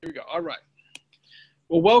Here we go. All right.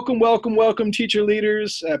 Well, welcome, teacher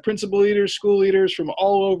leaders, principal leaders, school leaders from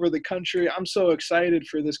all over the country. I'm so excited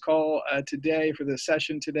for this call today, for this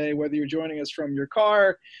session today, whether you're joining us from your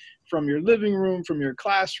car, from your living room, from your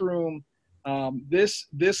classroom. This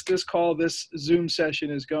Zoom session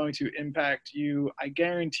is going to impact you, I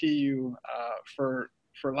guarantee you,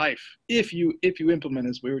 for life, if you implement,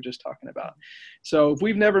 as we were just talking about. So if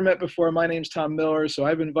we've never met before, my name's Tom Miller. So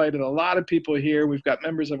I've invited a lot of people here. We've got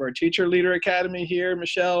members of our Teacher Leader Academy here,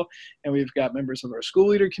 Michelle, and we've got members of our school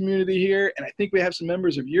leader community here. And I think we have some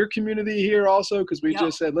members of your community here also, because we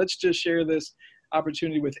just said, let's just share this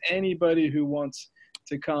opportunity with anybody who wants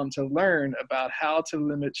to come to learn about how to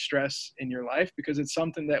limit stress in your life, because it's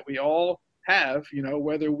something that we all have,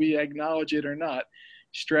 whether we acknowledge it or not.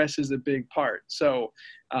 Stress is a big part. So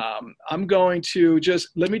I'm going to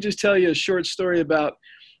let me tell you a short story about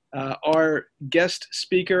our guest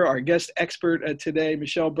speaker, our guest expert today,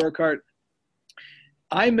 Michelle Burkhard.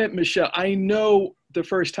 I met Michelle. I know the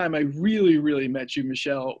first time I really met you,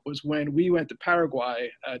 Michelle, was when we went to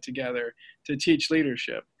Paraguay together to teach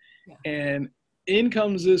leadership. Yeah. And in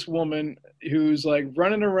comes this woman who's like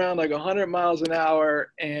running around like 100 miles an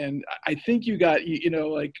hour. And I think you got,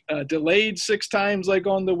 delayed 6 times, like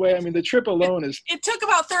on the way. I mean, the trip alone it took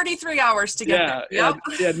about 33 hours to get there.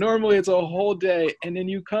 Yeah. Normally it's a whole day. And then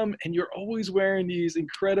you come and you're always wearing these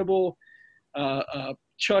incredible,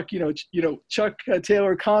 Chuck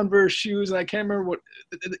Taylor Converse shoes. And I can't remember what,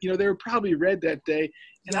 they were probably red that day.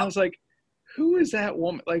 And I was like, who is that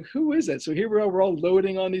woman? Like, who is that? So here we're all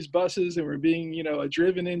loading on these buses, and we're being,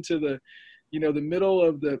 driven into the, the middle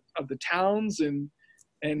of the towns, and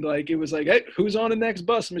like it was like, hey, who's on the next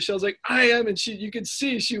bus? Michelle's like, I am, and you could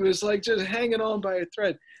see she was like just hanging on by a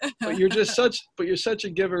thread. But you're such a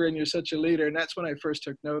giver, and you're such a leader, and that's when I first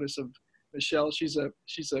took notice of Michelle. She's a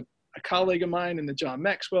colleague of mine in the John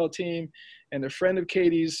Maxwell team, and a friend of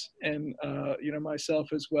Katie's, and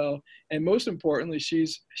myself as well. And most importantly,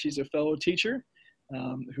 she's a fellow teacher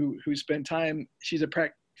who spent time. She's a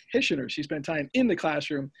practitioner. She spent time in the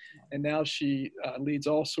classroom, and now she leads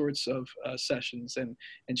all sorts of sessions. And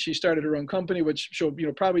she started her own company, which she'll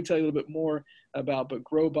probably tell you a little bit more about, but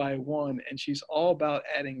Grow by One. And she's all about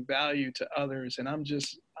adding value to others. And I'm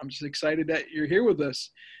just excited that you're here with us.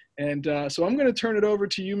 And so I'm going to turn it over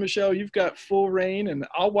to you, Michelle. You've got full reign, and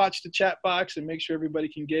I'll watch the chat box and make sure everybody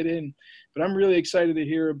can get in. But I'm really excited to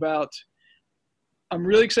hear about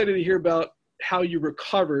how you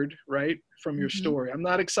recovered, right, from your story. I'm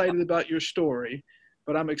not excited about your story,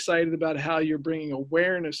 but I'm excited about how you're bringing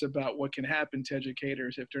awareness about what can happen to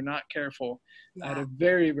educators if they're not careful at a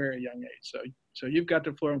very, very young age. So you've got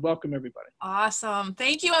the floor, and welcome everybody. Awesome.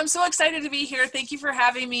 Thank you. I'm so excited to be here. Thank you for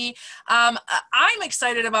having me. I'm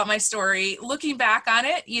excited about my story, looking back on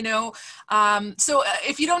it, so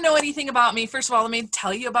if you don't know anything about me, first of all, let me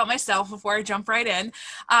tell you about myself before I jump right in.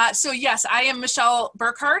 So yes, I am Michelle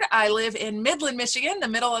Burkhard. I live in Midland, Michigan, the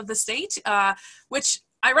middle of the state, which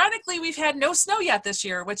ironically, we've had no snow yet this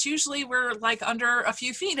year, which usually we're like under a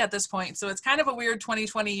few feet at this point. So it's kind of a weird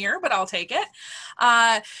 2020 year, but I'll take it.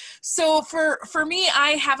 So for me,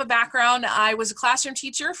 I have a background. I was a classroom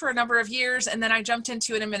teacher for a number of years, and then I jumped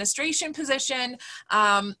into an administration position.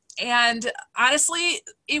 And honestly,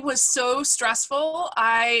 it was so stressful.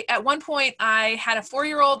 At one point, I had a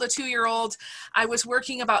 4-year-old, a 2-year-old. I was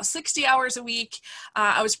working about 60 hours a week.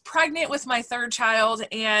 I was pregnant with my 3rd child,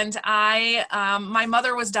 and my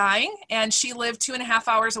mother was dying, and she lived 2.5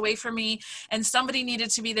 hours away from me, and somebody needed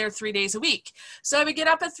to be there 3 days a week. So I would get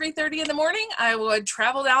up at 3:30 in the morning. I would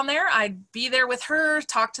travel down there. I'd be there with her,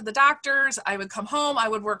 talk to the doctors. I would come home. I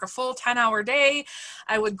would work a full 10-hour day.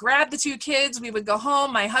 I would grab the 2 kids. We would go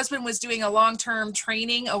home. My husband was doing a long-term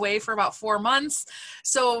training away for about 4 months.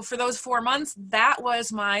 So for those 4 months, that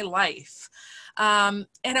was my life. And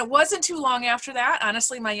it wasn't too long after that.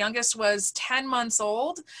 Honestly, my youngest was 10 months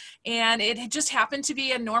old, and it had just happened to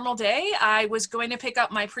be a normal day. I was going to pick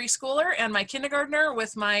up my preschooler and my kindergartner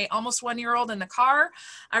with my almost 1-year-old in the car.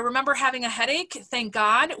 I remember having a headache. Thank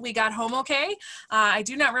God we got home okay. I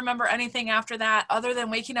do not remember anything after that other than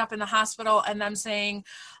waking up in the hospital and them saying,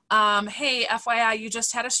 hey, FYI, you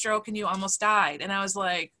just had a stroke and you almost died. And I was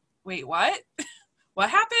like, wait, what? What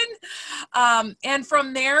happened? And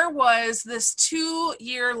from there was this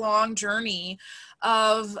 2-year-long journey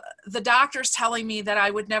of the doctors telling me that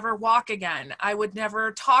I would never walk again. I would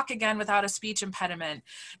never talk again without a speech impediment.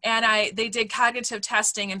 And they did cognitive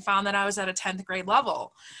testing and found that I was at a 10th grade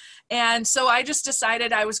level. And so I just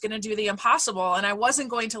decided I was going to do the impossible, and I wasn't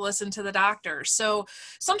going to listen to the doctors. So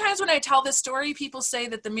sometimes when I tell this story, people say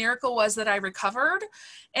that the miracle was that I recovered.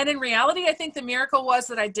 And in reality, I think the miracle was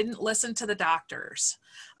that I didn't listen to the doctors.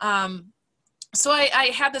 So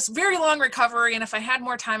I had this very long recovery, and if I had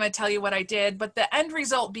more time, I'd tell you what I did. But the end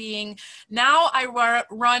result being, now I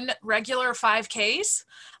run regular 5Ks.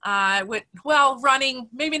 Running,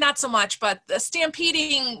 maybe not so much, but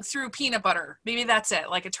stampeding through peanut butter. Maybe that's it.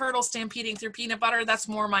 Like a turtle stampeding through peanut butter. That's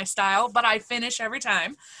more my style, but I finish every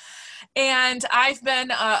time. And I've been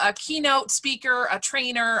a keynote speaker, a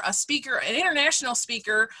trainer, a speaker, an international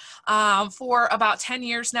speaker for about 10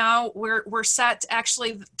 years now. We're set,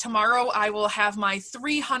 actually, tomorrow I will have my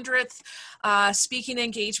 300th speaking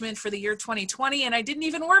engagement for the year 2020, and I didn't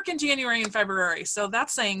even work in January and February, so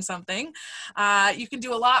that's saying something. You can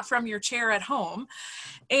do a lot from your chair at home.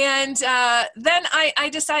 And then I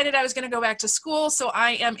decided I was going to go back to school, so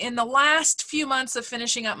I am in the last few months of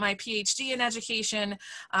finishing up my PhD in education.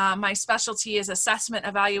 My specialty is assessment,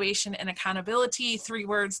 evaluation, and accountability, 3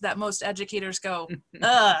 words that most educators go,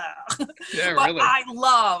 ugh, Yeah, but really. I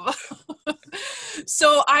love.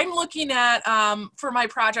 So I'm looking at, for my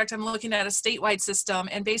project, I'm looking at a statewide system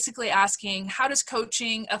and basically asking, how does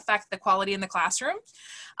coaching affect the quality in the classroom?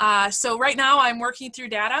 So right now I'm working through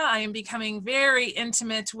data. I am becoming very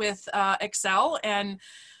intimate with Excel and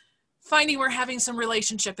finding we're having some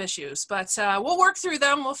relationship issues, but we'll work through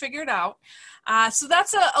them. We'll figure it out. So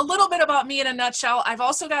that's a little bit about me in a nutshell. I've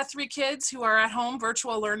also got 3 kids who are at home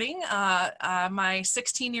virtual learning. My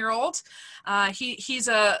 16-year-old, he's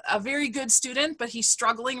a very good student, but he's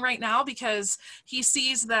struggling right now because he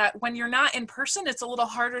sees that when you're not in person, it's a little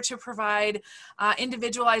harder to provide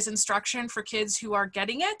individualized instruction for kids who are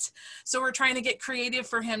getting it. So we're trying to get creative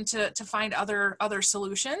for him to find other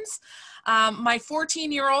solutions. My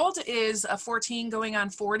 14-year-old is a 14 going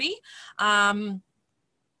on 40.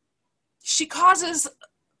 She causes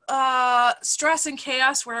stress and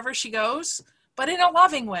chaos wherever she goes, but in a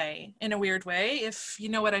loving way, in a weird way, if you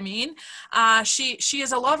know what I mean. She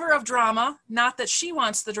is a lover of drama, not that she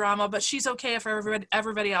wants the drama, but she's okay if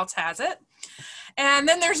everybody else has it. And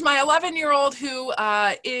then there's my 11-year-old who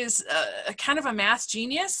is kind of a math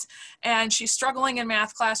genius, and she's struggling in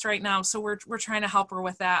math class right now. So we're trying to help her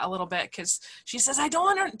with that a little bit because she says, I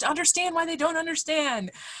don't understand why they don't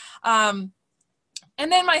understand.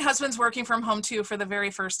 And then my husband's working from home too for the very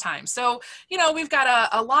first time. So, we've got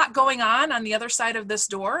a lot going on the other side of this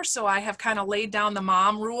door. So I have kind of laid down the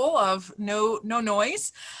mom rule of no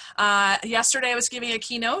noise. Yesterday I was giving a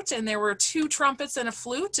keynote and there were 2 trumpets and a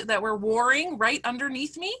flute that were warring right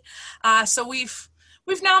underneath me. So we've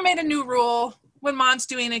now made a new rule: when mom's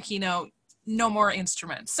doing a keynote, no more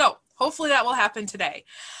instruments. So hopefully that will happen today.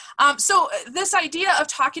 So this idea of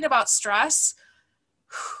talking about stress,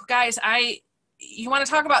 guys, you want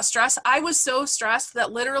to talk about stress? I was so stressed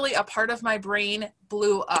that literally a part of my brain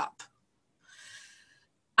blew up.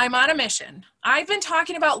 I'm on a mission. I've been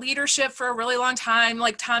talking about leadership for a really long time.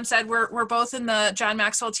 Like Tom said, we're both in the John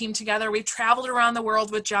Maxwell team together. We've traveled around the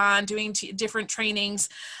world with John doing different trainings.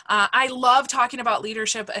 I love talking about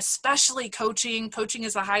leadership, especially coaching. Coaching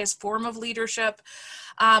is the highest form of leadership.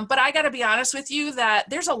 But I got to be honest with you that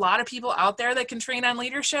there's a lot of people out there that can train on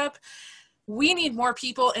leadership. We need more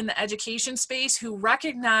people in the education space who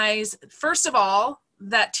recognize, first of all,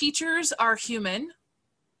 that teachers are human.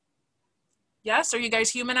 Yes, are you guys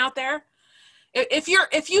human out there? If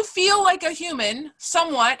you feel like a human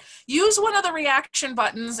somewhat, use one of the reaction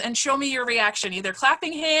buttons and show me your reaction, either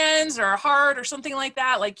clapping hands or a heart or something like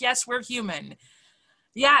that. Like, yes, we're human.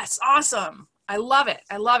 Yes, awesome. I love it.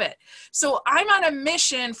 I love it. So I'm on a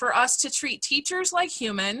mission for us to treat teachers like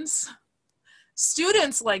humans,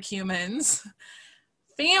 students like humans,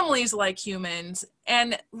 families like humans,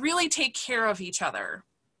 and really take care of each other.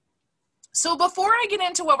 So before I get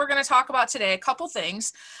into what we're going to talk about today, a couple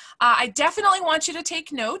things. I definitely want you to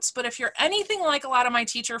take notes, but if you're anything like a lot of my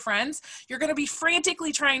teacher friends, you're going to be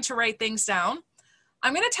frantically trying to write things down.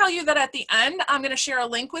 I'm going to tell you that at the end, I'm going to share a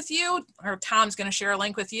link with you, or Tom's going to share a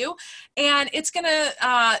link with you. And it's going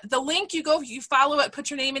to, the link, you follow it, put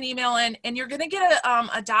your name and email in, and you're going to get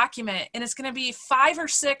a document, and it's going to be 5 or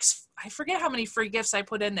 6, I forget how many free gifts I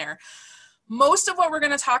put in there. Most of what we're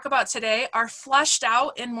going to talk about today are fleshed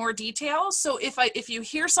out in more detail. So if you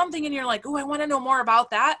hear something and you're like, oh, I want to know more about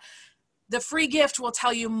that, the free gift will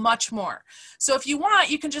tell you much more. So if you want,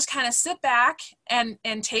 you can just kind of sit back and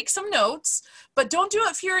take some notes, but don't do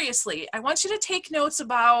it furiously. I want you to take notes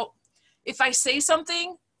about If I say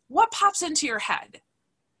something, what pops into your head?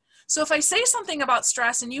 So if I say something about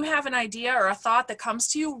stress and you have an idea or a thought that comes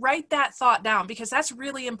to you, write that thought down, because that's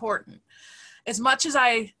really important. As much as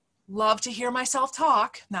I love to hear myself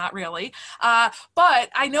talk, not really, but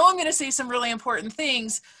I know I'm going to say some really important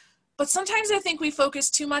things. But sometimes I think we focus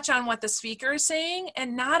too much on what the speaker is saying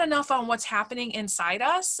and not enough on what's happening inside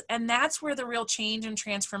us. And that's where the real change and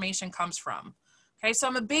transformation comes from. Okay, so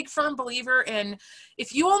I'm a big firm believer in,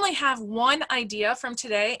 if you only have one idea from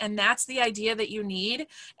today and that's the idea that you need,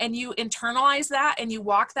 and you internalize that and you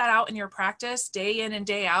walk that out in your practice day in and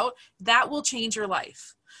day out, that will change your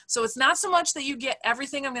life. So it's not so much that you get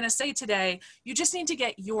everything I'm going to say today, you just need to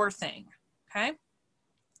get your thing, okay?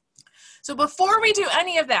 So before we do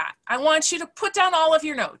any of that, I want you to put down all of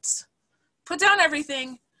your notes. Put down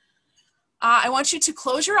everything. I want you to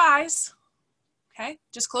close your eyes. Okay,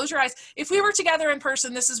 just close your eyes. If we were together in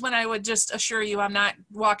person, this is when I would just assure you I'm not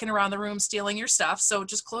walking around the room stealing your stuff. So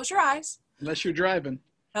just close your eyes. Unless you're driving.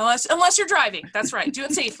 Unless you're driving. That's right. Do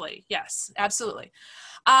it safely. Yes, absolutely.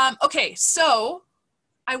 Okay, so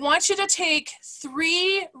I want you to take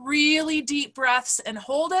 3 really deep breaths and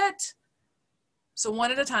hold it. So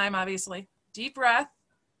one at a time, obviously. Deep breath.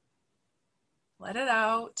 Let it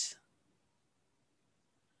out.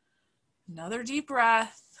 Another deep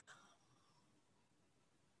breath.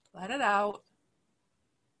 Let it out.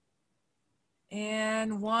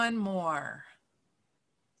 And one more.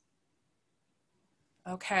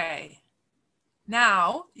 Okay.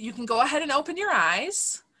 Now you can go ahead and open your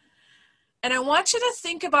eyes. And I want you to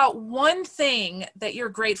think about one thing that you're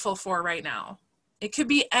grateful for right now. It could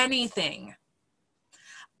be anything.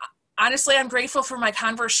 Honestly, I'm grateful for my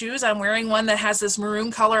Converse shoes. I'm wearing one that has this maroon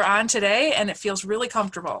color on today, and it feels really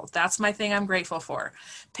comfortable. That's my thing I'm grateful for.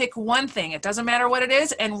 Pick one thing. It doesn't matter what it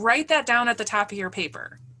is, and write that down at the top of your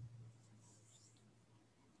paper.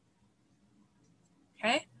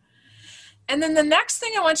 Okay? And then the next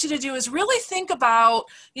thing I want you to do is really think about,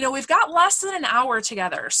 we've got less than an hour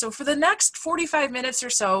together. So for the next 45 minutes or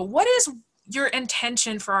so, what is your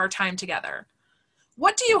intention for our time together?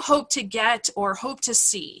 What do you hope to get or hope to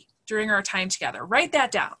see during our time together? Write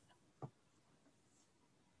that down.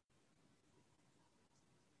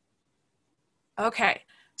 Okay,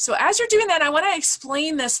 so as you're doing that, I want to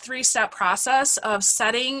explain this 3-step process of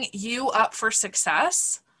setting you up for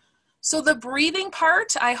success. So the breathing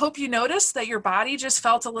part, I hope you noticed that your body just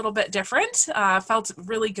felt a little bit different, felt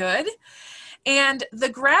really good. And the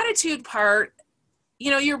gratitude part,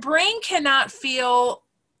 your brain cannot feel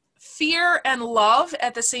fear and love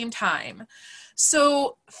at the same time.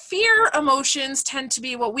 So fear emotions tend to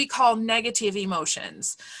be what we call negative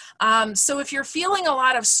emotions. So if you're feeling a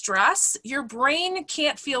lot of stress, your brain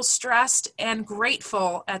can't feel stressed and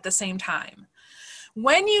grateful at the same time.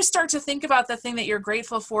 When you start to think about the thing that you're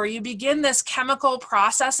grateful for, you begin this chemical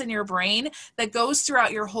process in your brain that goes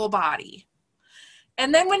throughout your whole body.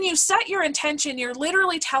 And then when you set your intention, you're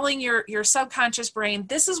literally telling your subconscious brain,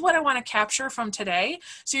 this is what I want to capture from today.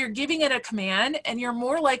 So you're giving it a command, and you're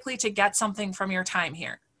more likely to get something from your time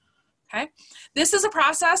here. Okay. This is a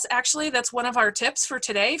process, actually, that's one of our tips for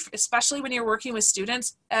today, especially when you're working with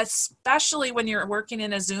students, especially when you're working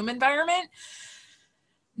in a Zoom environment.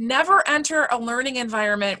 Never enter a learning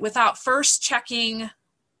environment without first checking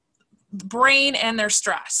brain and their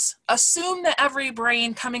stress. Assume that every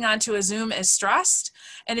brain coming onto a Zoom is stressed.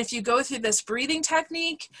 And if you go through this breathing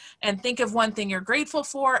technique and think of one thing you're grateful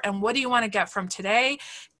for and what do you want to get from today,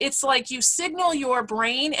 it's like you signal your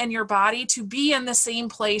brain and your body to be in the same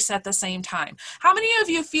place at the same time. How many of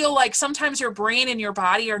you feel like sometimes your brain and your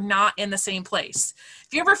body are not in the same place?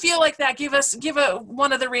 If you ever feel like that, give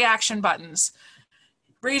one of the reaction buttons.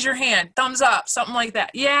 Raise your hand, thumbs up, something like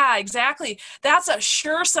that. Yeah, exactly. That's a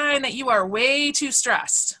sure sign that you are way too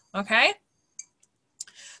stressed, okay?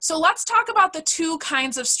 So let's talk about the 2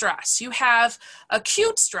 kinds of stress. You have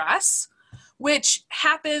acute stress, which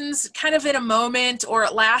happens kind of in a moment or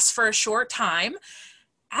it lasts for a short time.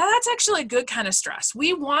 And that's actually a good kind of stress.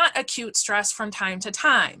 We want acute stress from time to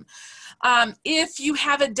time. If you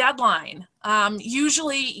have a deadline,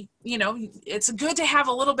 usually, it's good to have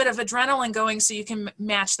a little bit of adrenaline going so you can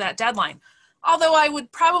match that deadline. Although I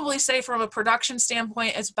would probably say from a production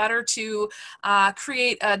standpoint, it's better to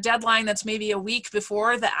create a deadline that's maybe a week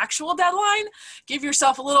before the actual deadline. Give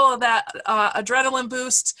yourself a little of that adrenaline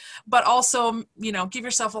boost, but also, give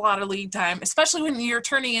yourself a lot of lead time, especially when you're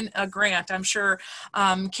turning in a grant. I'm sure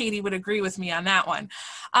Katie would agree with me on that one.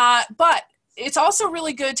 But it's also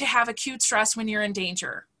really good to have acute stress when you're in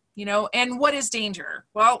danger, and what is danger?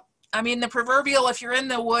 Well, I mean, the proverbial, if you're in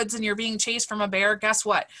the woods and you're being chased from a bear, guess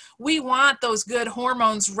what? We want those good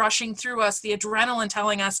hormones rushing through us, the adrenaline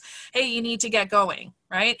telling us, hey, you need to get going,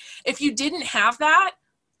 right? If you didn't have that,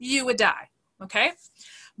 you would die, okay?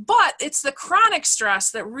 But it's the chronic stress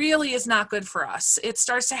that really is not good for us. It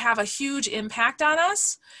starts to have a huge impact on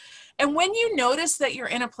us. And when you notice that you're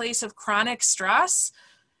in a place of chronic stress,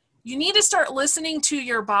 you need to start listening to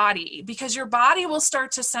your body, because your body will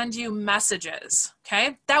start to send you messages,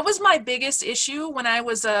 okay? That was my biggest issue when I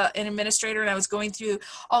was an administrator and I was going through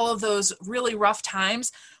all of those really rough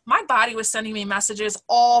times. My body was sending me messages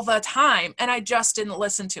all the time, and I just didn't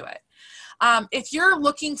listen to it. If you're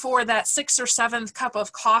looking for that 6th or 7th cup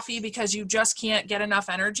of coffee because you just can't get enough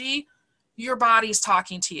energy, your body's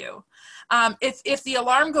talking to you. If the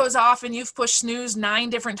alarm goes off and you've pushed snooze 9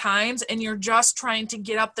 different times and you're just trying to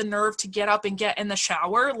get up the nerve to get up and get in the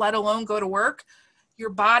shower, let alone go to work, your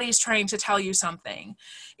body's trying to tell you something.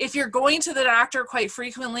 If you're going to the doctor quite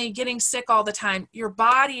frequently, getting sick all the time, your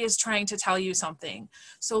body is trying to tell you something.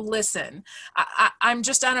 So listen. I'm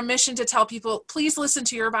just on a mission to tell people, please listen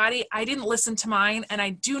to your body. I didn't listen to mine, and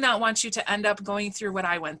I do not want you to end up going through what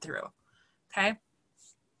I went through, okay?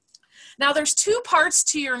 Now, there's 2 parts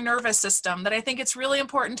to your nervous system that I think it's really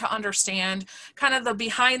important to understand, kind of the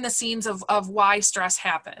behind the scenes of why stress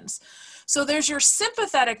happens. So there's your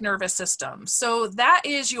sympathetic nervous system. So that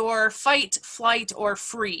is your fight, flight, or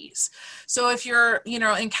freeze. So if you're,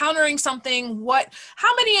 encountering something,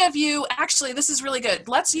 how many of you, actually, this is really good.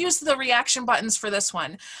 Let's use the reaction buttons for this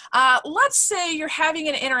one. Let's say you're having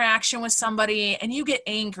an interaction with somebody and you get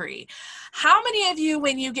angry. How many of you,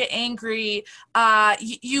 when you get angry,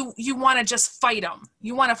 you want to just fight them?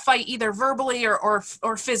 You want to fight either verbally or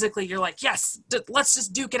physically. You're like, yes, let's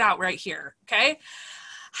just duke it out right here, okay?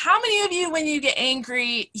 How many of you, when you get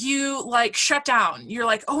angry, you like shut down? You're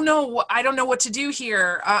like, oh no, I don't know what to do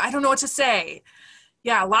here. I don't know what to say.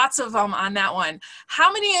 Yeah, lots of them on that one. How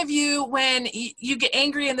many of you, when you get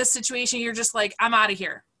angry in this situation, you're just like, I'm out of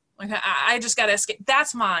here. Like, I just got to escape.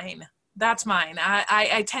 That's mine. That's mine.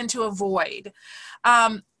 I tend to avoid.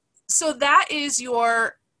 So that is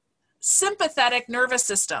your sympathetic nervous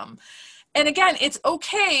system. And again, it's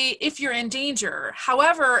okay if you're in danger.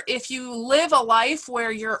 However, if you live a life where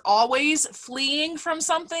you're always fleeing from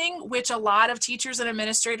something, which a lot of teachers and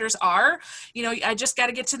administrators are, I just got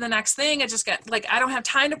to get to the next thing. I don't have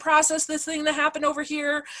time to process this thing that happened over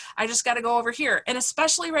here. I just got to go over here. And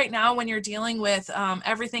especially right now when you're dealing with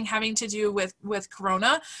everything having to do with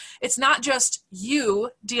Corona, it's not just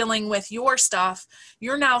you dealing with your stuff.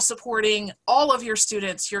 You're now supporting all of your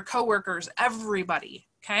students, your coworkers, everybody,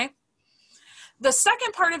 okay? The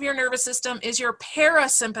second part of your nervous system is your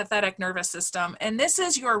parasympathetic nervous system, and this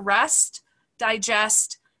is your rest,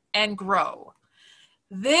 digest, and grow.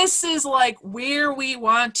 This is like where we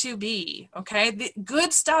want to be, okay? The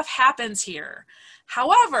good stuff happens here.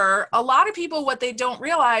 However, a lot of people, what they don't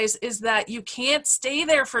realize is that you can't stay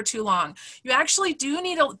there for too long. You actually do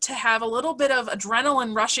need to have a little bit of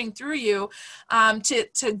adrenaline rushing through you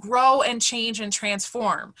to grow and change and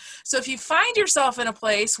transform. So if you find yourself in a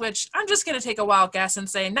place, which I'm just going to take a wild guess and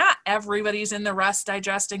say not everybody's in the rest,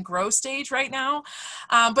 digest, and grow stage right now,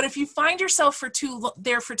 but if you find yourself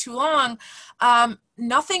there for too long,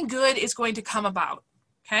 nothing good is going to come about.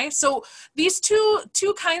 Okay, so these two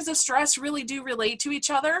kinds of stress really do relate to each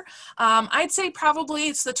other. I'd say probably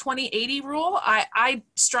it's the 20-80 rule. I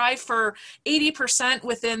strive for 80%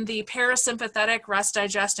 within the parasympathetic rest,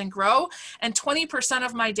 digest, and grow, and 20%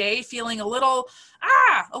 of my day feeling a little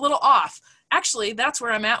off. Actually, that's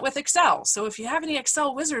where I'm at with Excel. So if you have any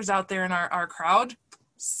Excel wizards out there in our crowd,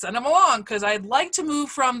 send them along, because I'd like to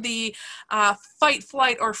move from the fight,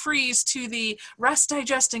 flight, or freeze to the rest,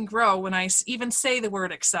 digest, and grow when I even say the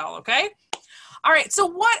word Excel, okay? All right, so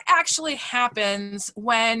what actually happens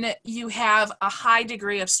when you have a high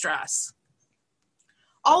degree of stress?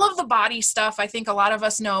 All of the body stuff, I think a lot of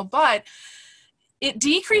us know, but it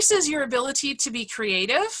decreases your ability to be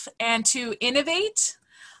creative and to innovate.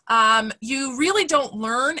 You really don't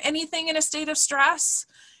learn anything in a state of stress.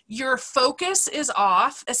 Your focus is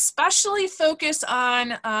off, especially focus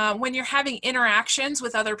on when you're having interactions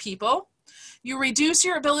with other people. You reduce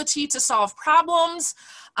your ability to solve problems.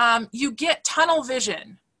 You get tunnel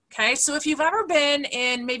vision. Okay, so if you've ever been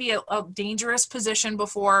in maybe a dangerous position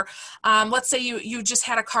before, let's say you just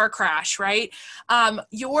had a car crash, right?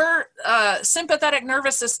 Your sympathetic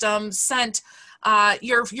nervous system sent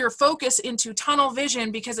your focus into tunnel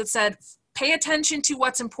vision because it said, pay attention to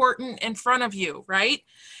what's important in front of you, right?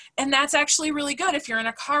 And that's actually really good if you're in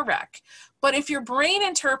a car wreck. But if your brain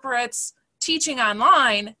interprets teaching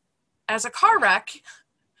online as a car wreck,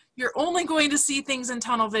 you're only going to see things in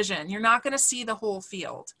tunnel vision. You're not going to see the whole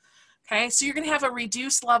field. Okay, so you're going to have a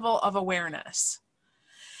reduced level of awareness.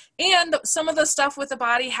 And some of the stuff with the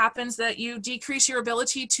body happens that you decrease your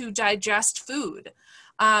ability to digest food.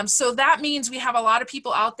 So that means we have a lot of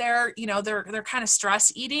people out there, you know, they're kind of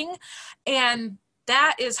stress eating, and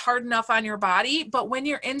that is hard enough on your body. But when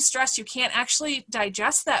you're in stress, you can't actually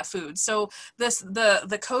digest that food. So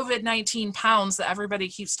the COVID-19 pounds that everybody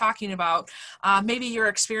keeps talking about, maybe you're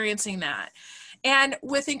experiencing that. And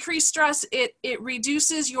with increased stress, it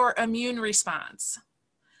reduces your immune response.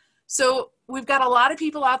 So we've got a lot of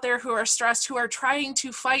people out there who are stressed, who are trying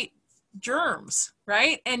to fight germs,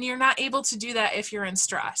 right? And you're not able to do that if you're in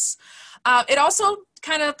stress. It also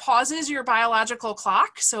kind of pauses your biological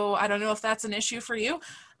clock. So I don't know if that's an issue for you.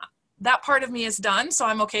 That part of me is done, so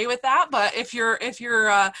I'm okay with that. But if you're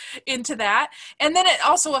into that, and then it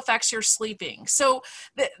also affects your sleeping. So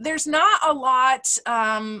there's not a lot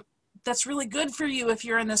that's really good for you if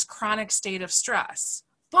you're in this chronic state of stress.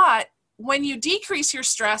 But when you decrease your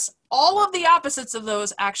stress, all of the opposites of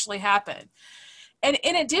those actually happen. And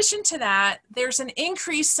in addition to that, there's an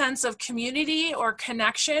increased sense of community or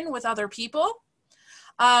connection with other people.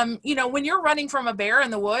 You know, when you're running from a bear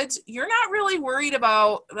in the woods, you're not really worried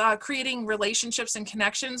about creating relationships and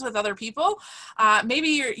connections with other people.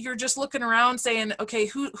 Maybe you're just looking around saying, okay,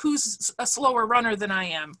 who's a slower runner than I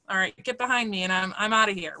am? All right, get behind me and I'm out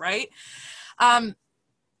of here, right?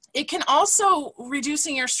 It can also,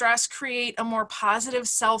 reducing your stress, create a more positive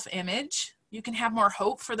self-image. You can have more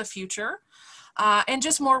hope for the future and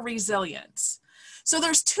just more resilience. So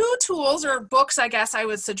there's two tools or books, I guess I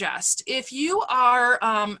would suggest. If you are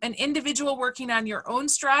an individual working on your own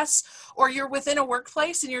stress, or you're within a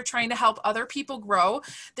workplace and you're trying to help other people grow,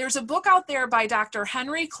 there's a book out there by Dr.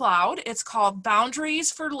 Henry Cloud. It's called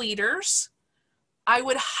Boundaries for Leaders. I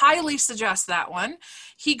would highly suggest that one.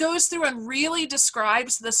 He goes through and really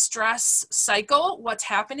describes the stress cycle, what's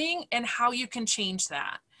happening, and how you can change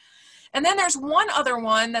that. And then there's one other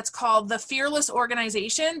one that's called The Fearless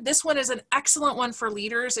Organization. This one is an excellent one for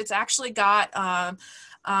leaders. It's actually got a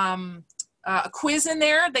quiz in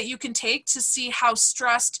there that you can take to see how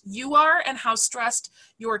stressed you are and how stressed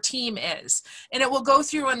your team is. And it will go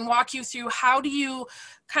through and walk you through how do you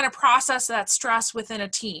kind of process that stress within a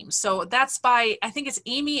team. So that's by, I think it's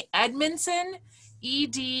Amy Edmondson,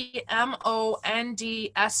 Edmondson,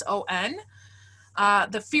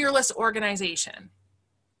 The Fearless Organization.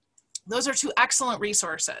 Those are two excellent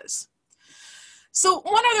resources. So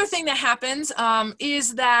one other thing that happens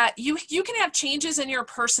is that you can have changes in your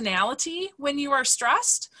personality when you are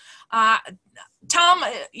stressed. Tom,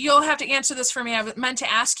 you'll have to answer this for me. I meant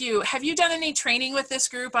to ask you, have you done any training with this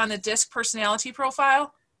group on the DISC personality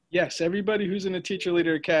profile? Yes, everybody who's in the Teacher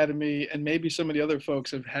Leader Academy, and maybe some of the other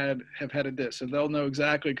folks have had a DISC, and they'll know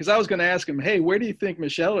exactly. Because I was going to ask him, hey, where do you think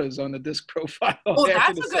Michelle is on the DISC profile? Oh,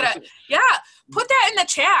 that's a good, yeah. Put that in the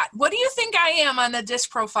chat. What do you think I am on the DISC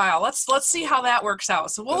profile? Let's see how that works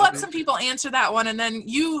out. So we'll let some people answer that one, and then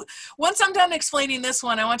once I'm done explaining this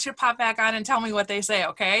one, I want you to pop back on and tell me what they say.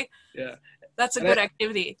 Okay? Yeah. That's a good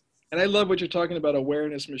activity. And I love what you're talking about,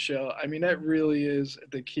 awareness, Michelle. I mean, that really is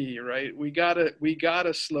the key, right? We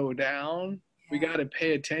gotta slow down. We gotta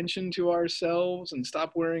pay attention to ourselves and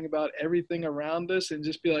stop worrying about everything around us and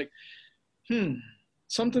just be like,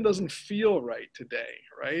 something doesn't feel right today,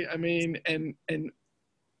 right? I mean, and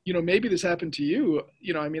you know, maybe this happened to you.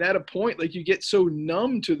 You know, I mean, at a point, like you get so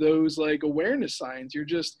numb to those like awareness signs, you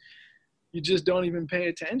just don't even pay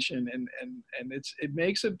attention, and it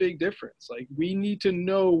makes a big difference. Like we need to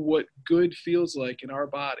know what good feels like in our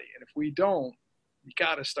body, and if we don't, you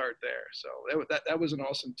got to start there. So that was an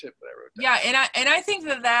awesome tip that I wrote down. Yeah, and I think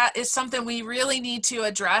that is something we really need to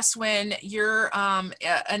address when you're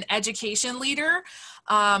an education leader.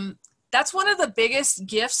 That's one of the biggest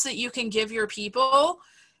gifts that you can give your people,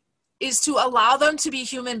 is to allow them to be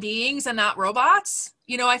human beings and not robots.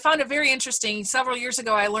 You know, I found it very interesting. Several years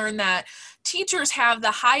ago, I learned that teachers have the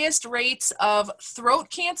highest rates of throat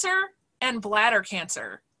cancer and bladder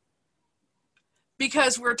cancer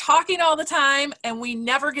because we're talking all the time and we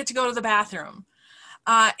never get to go to the bathroom.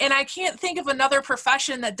 And I can't think of another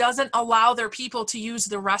profession that doesn't allow their people to use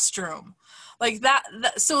the restroom. Like that,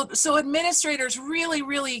 so administrators really,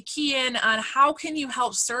 really key in on how can you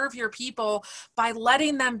help serve your people by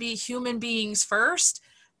letting them be human beings first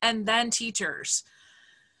and then teachers.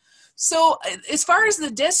 So as far as the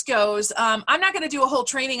DISC goes, I'm not going to do a whole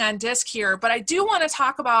training on DISC here, but I do want to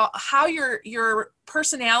talk about how your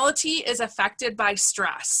personality is affected by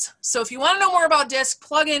stress. So if you want to know more about DISC,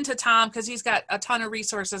 plug into Tom because he's got a ton of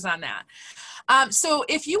resources on that. So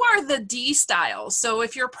if you are the D style, so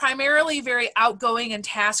if you're primarily very outgoing and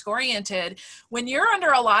task oriented, when you're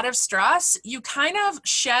under a lot of stress, you kind of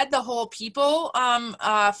shed the whole people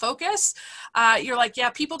focus. You're like,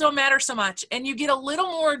 yeah, people don't matter so much. And you get a little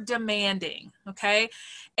more demanding, okay?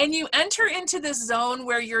 And you enter into this zone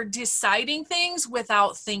where you're deciding things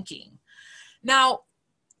without thinking. Now,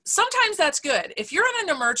 sometimes that's good. If you're in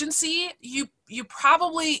an emergency, you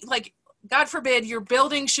probably, like, God forbid, your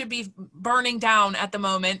building should be burning down at the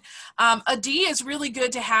moment. A D is really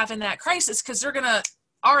good to have in that crisis because they're going to,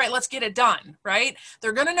 all right, let's get it done, right?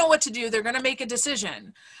 They're going to know what to do. They're going to make a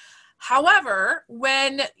decision. However,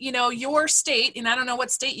 when, you know, your state, and I don't know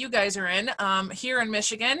what state you guys are in, here in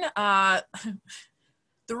Michigan,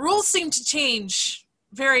 the rules seem to change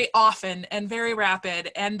very often and very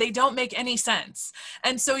rapid, and they don't make any sense.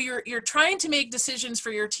 And so you're trying to make decisions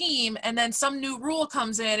for your team, and then some new rule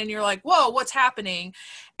comes in and you're like, whoa, what's happening?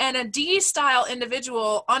 And a D style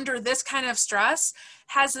individual under this kind of stress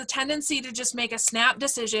has the tendency to just make a snap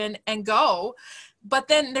decision and go. But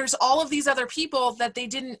then there's all of these other people that they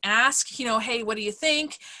didn't ask, you know, hey, what do you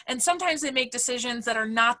think? And sometimes they make decisions that are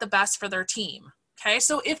not the best for their team. Okay,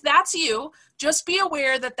 so if that's you, just be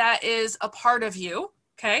aware that that is a part of you.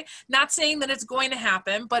 Okay, not saying that it's going to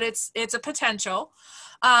happen, but it's a potential.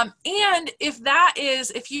 And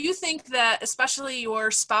if you think that, especially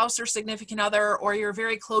your spouse or significant other or your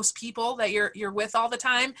very close people that you're with all the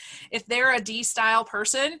time, if they're a D style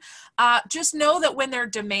person, just know that when they're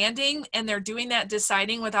demanding and they're doing that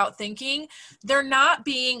deciding without thinking, they're not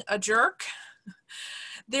being a jerk.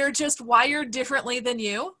 They're just wired differently than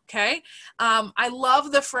you. Okay. I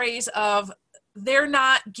love the phrase of they're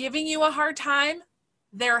not giving you a hard time.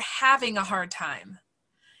 They're having a hard time.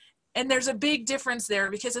 And there's a big difference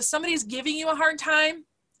there because if somebody's giving you a hard time,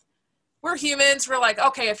 we're humans. We're like,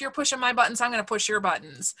 okay, if you're pushing my buttons, I'm going to push your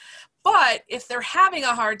buttons. But if they're having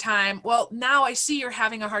a hard time, well, now I see you're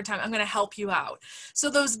having a hard time. I'm going to help you out. So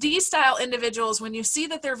those D style individuals, when you see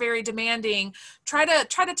that they're very demanding, try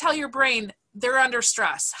to tell your brain they're under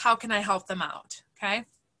stress. How can I help them out? Okay.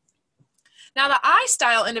 Now, the I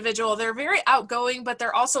style individual, they're very outgoing, but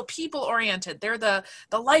they're also people oriented. They're the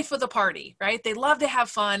life of the party, right? They love to have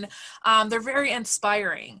fun. They're very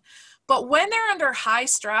inspiring. But when they're under high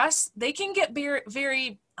stress, they can get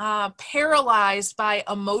very paralyzed by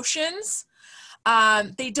emotions.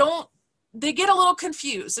 They get a little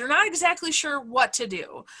confused. They're not exactly sure what to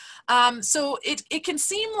do. So it can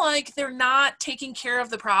seem like they're not taking care of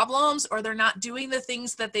the problems or they're not doing the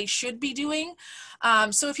things that they should be doing.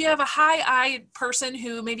 So if you have a high I person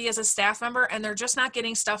who maybe is a staff member and they're just not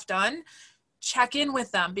getting stuff done, check in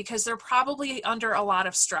with them because they're probably under a lot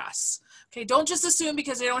of stress. Okay, don't just assume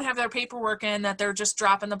because they don't have their paperwork in that they're just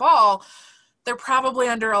dropping the ball. They're probably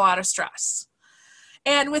under a lot of stress.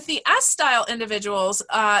 And with the S style individuals,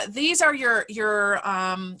 these are your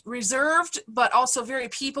reserved, but also very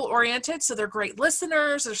people oriented. So they're great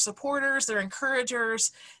listeners, they're supporters, they're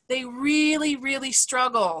encouragers. They really, really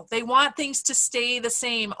struggle. They want things to stay the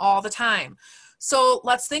same all the time. So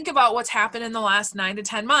let's think about what's happened in the last 9 to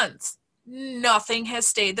 10 months. Nothing has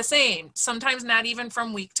stayed the same, sometimes not even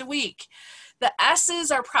from week to week. The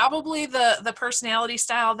S's are probably the personality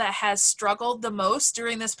style that has struggled the most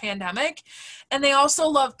during this pandemic. And they also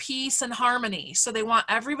love peace and harmony. So they want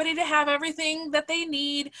everybody to have everything that they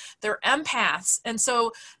need. They're empaths. And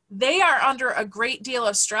so they are under a great deal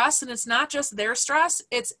of stress. And it's not just their stress,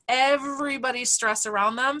 it's everybody's stress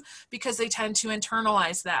around them because they tend to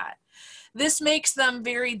internalize that. This makes them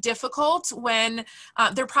very difficult when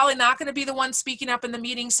they're probably not going to be the one speaking up in the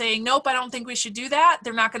meeting saying, nope, I don't think we should do that.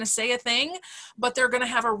 They're not going to say a thing, but they're going to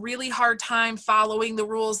have a really hard time following the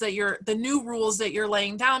new rules that you're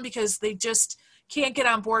laying down because they just can't get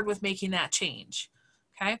on board with making that change.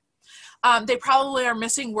 Okay. They probably are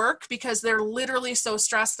missing work because they're literally so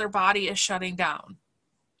stressed their body is shutting down.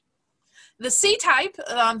 The C type,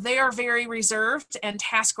 they are very reserved and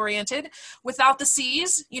task-oriented. Without the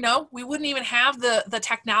C's, we wouldn't even have the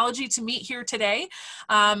technology to meet here today.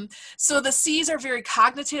 So the C's are very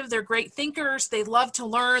cognitive. They're great thinkers. They love to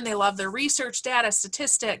learn. They love their research, data,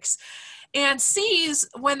 statistics. And C's,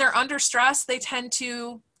 when they're under stress, they tend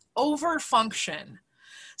to overfunction.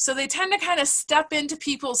 So they tend to kind of step into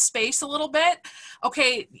people's space a little bit.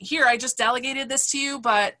 Okay, here, I just delegated this to you,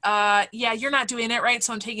 but yeah, you're not doing it right,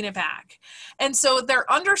 so I'm taking it back. And so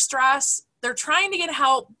they're under stress, they're trying to get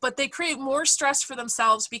help, but they create more stress for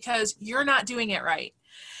themselves because you're not doing it right.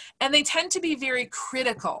 And they tend to be very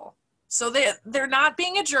critical. So they're not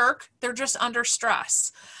being a jerk, they're just under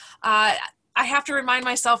stress. I have to remind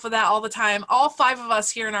myself of that all the time. All 5 of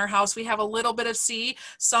us here in our house, we have a little bit of C.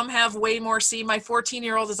 Some have way more C. My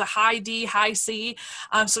 14-year-old is a high D, high C.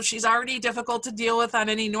 So she's already difficult to deal with on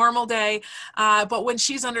any normal day. But when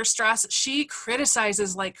she's under stress, she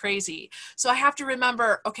criticizes like crazy. So I have to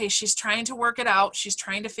remember, okay, she's trying to work it out. She's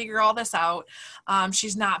trying to figure all this out.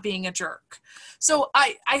 She's not being a jerk. So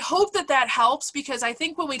I hope that helps, because I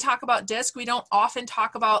think when we talk about DISC, we don't often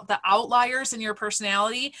talk about the outliers in your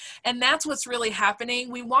personality. And that's what's really happening.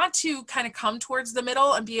 We want to kind of come towards the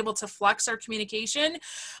middle and be able to flex our communication.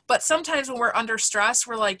 But sometimes when we're under stress,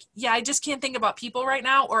 we're like, yeah, I just can't think about people right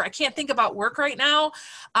now, or I can't think about work right now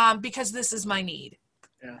because this is my need.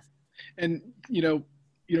 Yeah. And,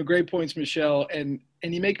 great points, Michelle. And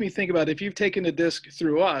you make me think about, if you've taken a DISC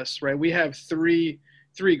through us, right, we have three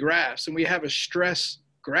graphs, and we have a stress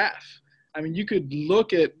graph. I mean, you could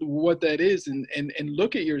look at what that is and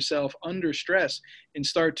look at yourself under stress and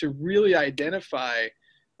start to really identify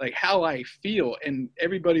like how I feel. And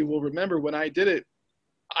everybody will remember when I did it,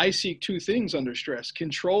 I seek 2 things under stress: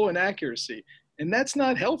 control and accuracy. And that's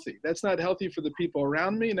not healthy. That's not healthy for the people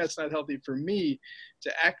around me, and that's not healthy for me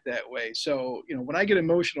to act that way. So, when I get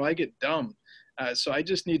emotional, I get dumb. So I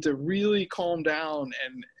just need to really calm down,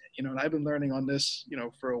 and I've been learning on this,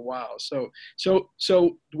 for a while. So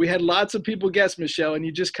we had lots of people guess, Michelle, and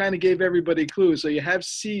you just kind of gave everybody clues. So you have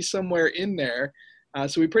C somewhere in there.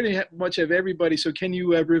 So we pretty much have everybody. So can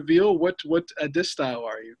you reveal what DISC style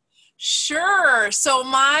are you? Sure. So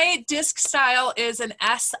my DISC style is an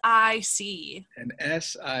SIC. An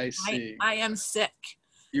SIC. I am sick.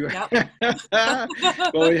 Yep.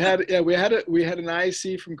 Well, we had an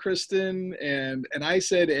IC from Kristen, and I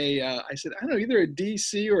said I don't know, either a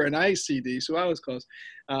DC or an ICD, so I was close.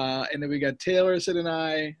 And then we got Taylor said an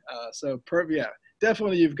I.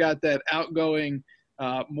 Definitely you've got that outgoing,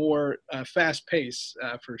 more fast pace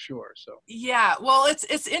for sure. So yeah, well,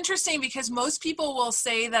 it's interesting because most people will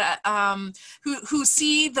say that who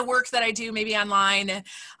see the work that I do maybe online,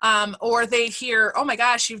 or they hear, oh my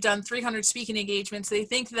gosh, you've done 300 speaking engagements. They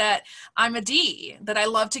think that I'm a D, that I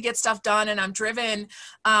love to get stuff done and I'm driven.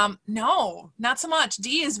 No, not so much.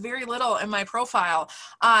 D is very little in my profile,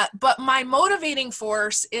 but my motivating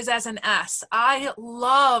force is as an S. I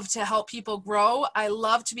love to help people grow. I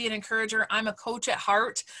love to be an encourager. I'm a coach at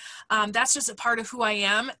heart. That's just a part of who I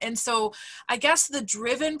am. And so I guess the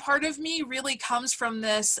driven part of me really comes from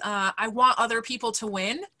this, I want other people to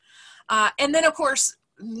win. And then of course,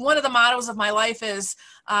 one of the mottos of my life is,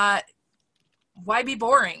 why be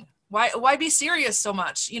boring? Why be serious so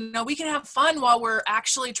much? We can have fun while we're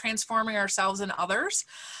actually transforming ourselves and others.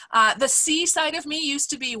 The C side of me used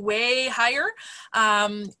to be way higher.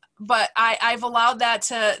 But I've allowed that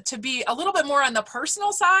to be a little bit more on the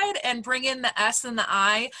personal side and bring in the S and the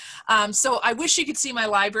I. So I wish you could see my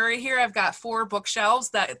library here. I've got 4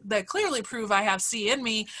 bookshelves that clearly prove I have C in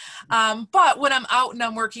me. But when I'm out and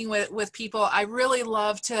I'm working with people, I really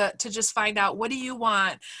love to just find out, what do you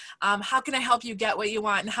want? How can I help you get what you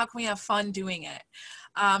want? And how can we have fun doing it?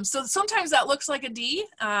 So sometimes that looks like a D,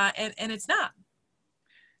 and it's not.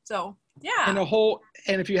 So yeah.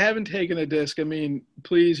 And if you haven't taken a DISC, I mean,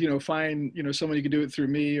 please, find, someone you can do it through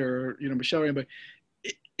me or, Michelle or anybody.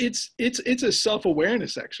 It's a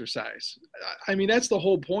self-awareness exercise. I mean, that's the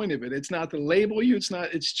whole point of it. It's not to label you.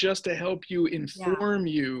 It's just to help you, inform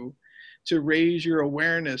you, to raise your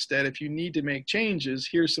awareness that if you need to make changes,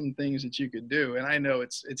 here's some things that you could do. And I know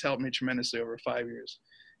it's helped me tremendously over 5 years.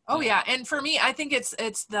 Oh yeah. And for me, I think it's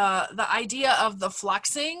the idea of the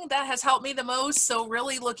flexing that has helped me the most. So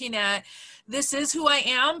really looking at, this is who I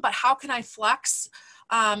am, but how can I flex?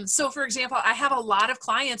 So for example, I have a lot of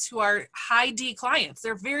clients who are high D clients.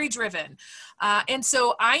 They're very driven. And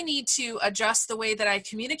so I need to adjust the way that I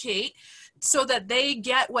communicate so that they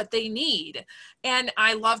get what they need. And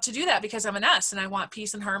I love to do that because I'm an S and I want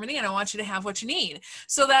peace and harmony and I want you to have what you need.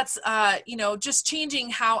 So that's, just changing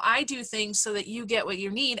how I do things so that you get what you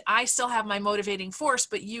need. I still have my motivating force,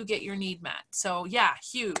 but you get your need met. So yeah,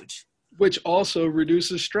 huge. Which also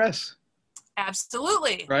reduces stress.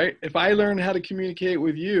 Absolutely. Right. If I learn how to communicate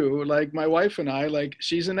with you, like my wife and I, like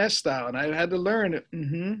she's an S style and I had to learn it.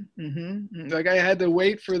 Like I had to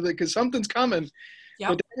wait because something's coming. Yep.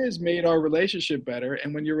 But that has made our relationship better.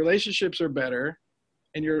 And when your relationships are better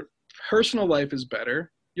and your personal life is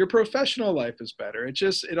better, your professional life is better.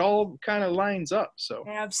 It all kind of lines up. So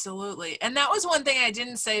absolutely. And that was one thing I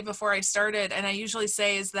didn't say before I started. And I usually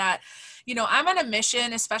say is that, I'm on a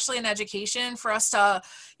mission, especially in education, for us to,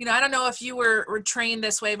 I don't know if you were trained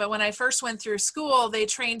this way, but when I first went through school, they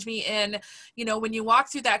trained me in, when you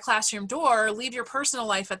walk through that classroom door, leave your personal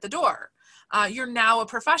life at the door. you're now a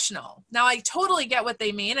professional. Now, I totally get what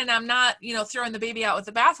they mean, and I'm not, throwing the baby out with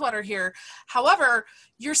the bathwater here. However,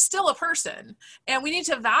 you're still a person, and we need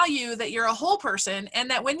to value that you're a whole person, and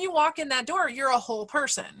that when you walk in that door, you're a whole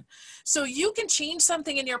person. So you can change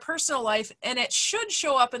something in your personal life, and it should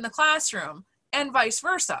show up in the classroom, and vice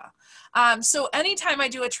versa. So anytime I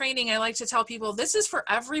do a training, I like to tell people this is for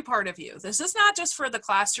every part of you. This is not just for the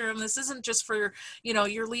classroom. This isn't just for,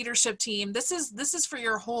 your leadership team. This is for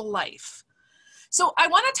your whole life. So I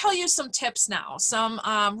want to tell you some tips now, some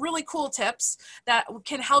really cool tips that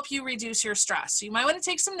can help you reduce your stress. So you might want to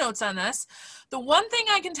take some notes on this. The one thing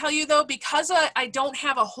I can tell you though, because I don't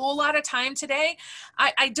have a whole lot of time today,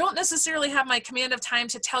 I don't necessarily have my command of time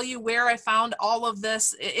to tell you where I found all of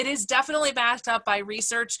this. It is definitely backed up by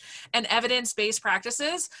research and evidence-based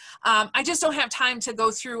practices. I just don't have time to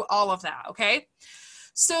go through all of that, okay?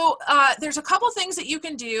 So there's a couple things that you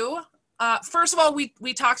can do. First of all,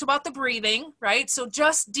 we talked about the breathing, right? So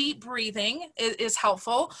just deep breathing is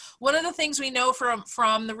helpful. One of the things we know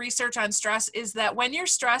from the research on stress is that when you're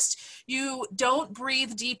stressed, you don't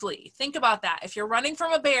breathe deeply. Think about that. If you're running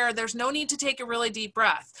from a bear, there's no need to take a really deep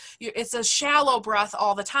breath. It's a shallow breath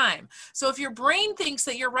all the time. So if your brain thinks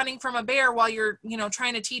that you're running from a bear while you're,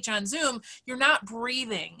 trying to teach on Zoom, you're not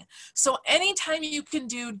breathing. So anytime you can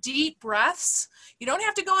do deep breaths, you don't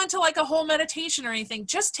have to go into like a whole meditation or anything,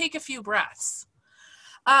 just take a few breaths.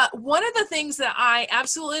 One of the things that I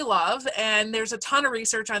absolutely love, and there's a ton of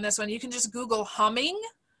research on this one, you can just Google humming.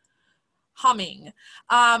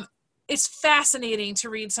 It's fascinating to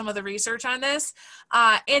read some of the research on this,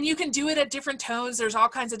 and you can do it at different tones. There's all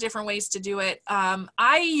kinds of different ways to do it.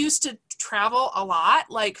 I used to travel a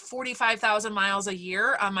lot, like 45,000 miles a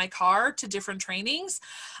year on my car to different trainings.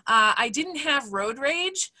 I didn't have road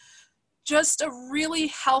rage, just a really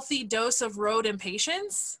healthy dose of road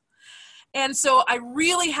impatience. And so I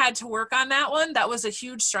really had to work on that one. That was a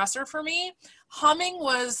huge stressor for me. Humming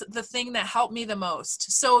was the thing that helped me the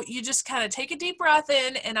most. So you just kind of take a deep breath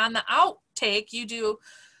in, and on the outtake, you do,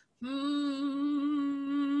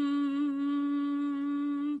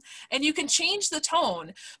 and you can change the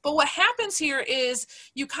tone. But what happens here is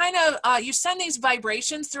you kind of, you send these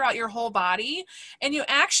vibrations throughout your whole body, and you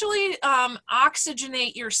actually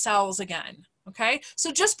oxygenate your cells again. Okay,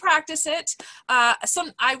 so just practice it.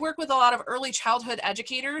 I work with a lot of early childhood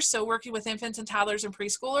educators, so working with infants and toddlers and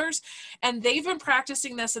preschoolers, and they've been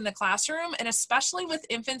practicing this in the classroom, and especially with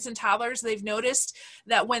infants and toddlers, they've noticed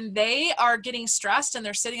that when they are getting stressed and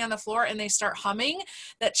they're sitting on the floor and they start humming,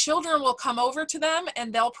 that children will come over to them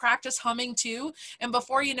and they'll practice humming too, and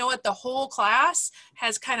before you know it, the whole class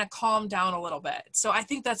has kind of calmed down a little bit. So I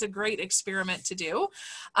think that's a great experiment to do.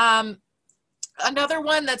 Another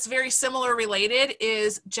one that's very similar related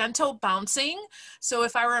is gentle bouncing. So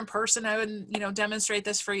if I were in person, I would, demonstrate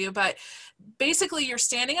this for you, but basically you're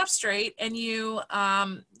standing up straight and you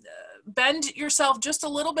bend yourself just a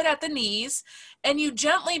little bit at the knees and you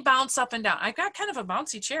gently bounce up and down. I've got kind of a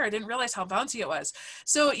bouncy chair. I didn't realize how bouncy it was.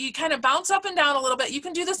 So you kind of bounce up and down a little bit. You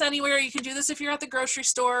can do this anywhere. You can do this if you're at the grocery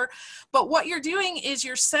store, but what you're doing is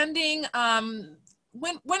you're sending,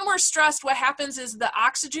 when we're stressed, what happens is the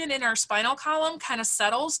oxygen in our spinal column kind of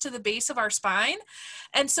settles to the base of our spine.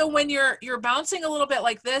 And so when you're bouncing a little bit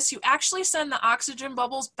like this, you actually send the oxygen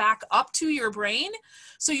bubbles back up to your brain.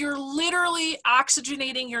 So you're literally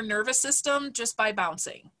oxygenating your nervous system just by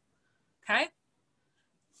bouncing. Okay?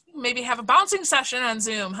 Maybe have a bouncing session on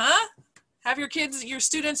Zoom, huh? Have your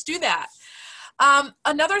students do that.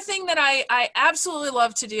 Another thing that I absolutely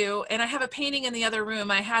love to do, and I have a painting in the other room,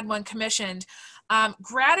 I had one commissioned.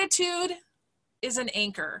 Gratitude is an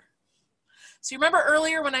anchor. So you remember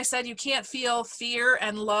earlier when I said you can't feel fear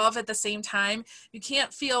and love at the same time? You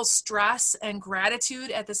can't feel stress and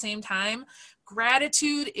gratitude at the same time.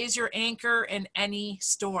 Gratitude is your anchor in any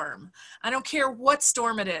storm. I don't care what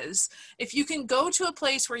storm it is. If you can go to a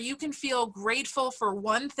place where you can feel grateful for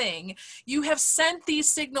one thing, you have sent these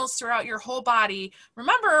signals throughout your whole body.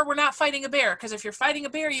 Remember, we're not fighting a bear, because if you're fighting a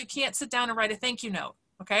bear, you can't sit down and write a thank you note,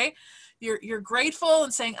 okay? You're grateful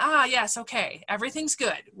and saying, yes, okay, everything's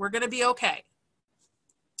good. We're going to be okay.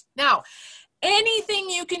 Now, anything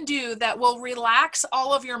you can do that will relax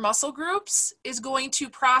all of your muscle groups is going to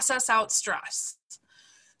process out stress.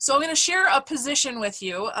 So I'm going to share a position with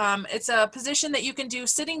you. It's a position that you can do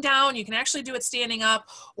sitting down. You can actually do it standing up,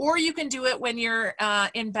 or you can do it when you're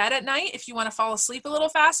in bed at night if you want to fall asleep a little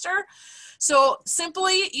faster. So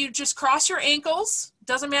simply, you just cross your ankles.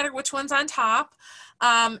 Doesn't matter which one's on top.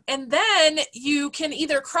 And then you can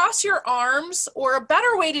either cross your arms, or a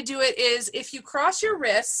better way to do it is if you cross your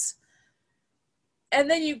wrists and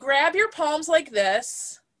then you grab your palms like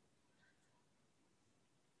this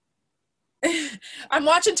I'm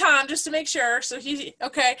watching Tom just to make sure. So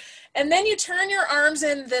okay. And then you turn your arms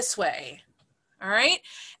in this way. All right.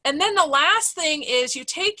 And then the last thing is you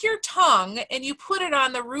take your tongue and you put it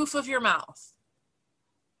on the roof of your mouth.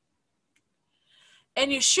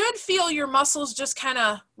 And you should feel your muscles just kind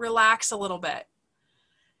of relax a little bit.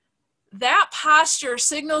 That posture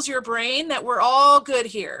signals your brain that we're all good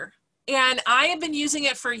here. And I have been using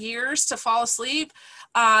it for years to fall asleep.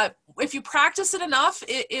 If you practice it enough,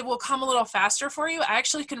 it will come a little faster for you. I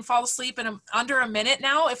actually can fall asleep in under a minute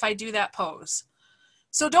now if I do that pose.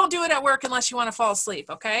 So don't do it at work unless you want to fall asleep,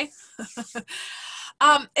 okay?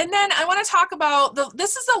 And then I want to talk about,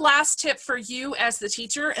 this is the last tip for you as the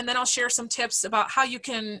teacher, and then I'll share some tips about how you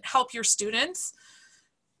can help your students.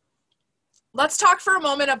 Let's talk for a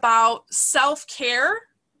moment about self-care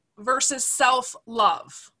versus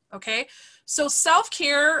self-love, okay? So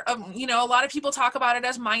self-care, you know, a lot of people talk about it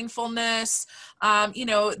as mindfulness, you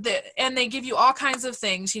know, and they give you all kinds of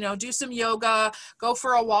things, you know, do some yoga, go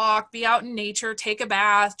for a walk, be out in nature, take a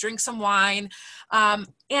bath, drink some wine.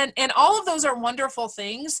 And all of those are wonderful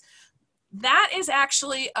things. That is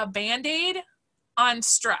actually a Band-Aid on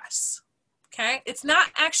stress, okay? It's not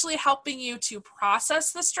actually helping you to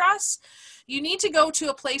process the stress. You need to go to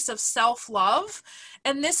a place of self-love.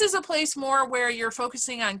 And this is a place more where you're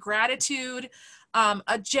focusing on gratitude,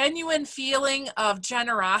 a genuine feeling of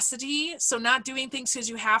generosity. So not doing things because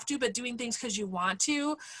you have to, but doing things because you want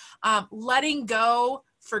to, letting go,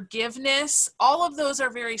 forgiveness. All of those are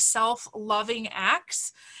very self-loving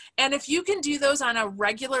acts. And if you can do those on a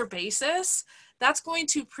regular basis, that's going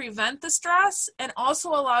to prevent the stress and also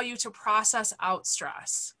allow you to process out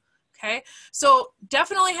stress. Okay, so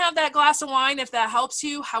definitely have that glass of wine if that helps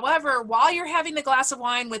you. However, while you're having the glass of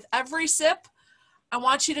wine, with every sip, I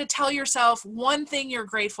want you to tell yourself one thing you're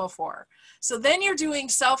grateful for. So then you're doing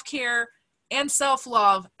self-care and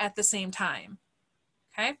self-love at the same time.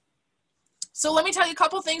 Okay, so let me tell you a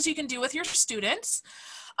couple things you can do with your students.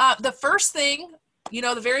 The first thing, you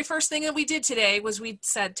know, the very first thing that we did today was we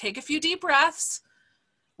said, take a few deep breaths.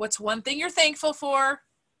 What's one thing you're thankful for?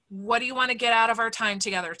 What do you want to get out of our time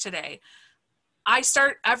together today? I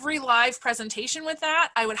start every live presentation with that.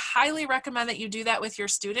 I would highly recommend that you do that with your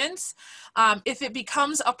students. If it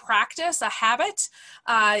becomes a practice, a habit,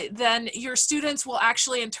 then your students will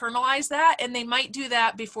actually internalize that, and they might do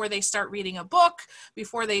that before they start reading a book,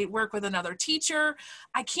 before they work with another teacher.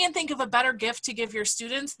 I can't think of a better gift to give your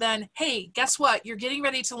students than, hey, guess what? You're getting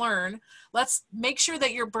ready to learn. Let's make sure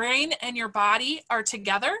that your brain and your body are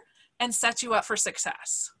together and set you up for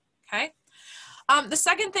success. Okay. The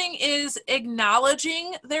second thing is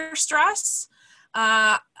acknowledging their stress.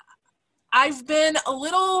 I've been a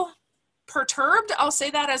little perturbed, I'll say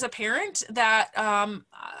that as a parent, that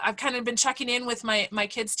I've kind of been checking in with my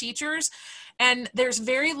kids' teachers, and there's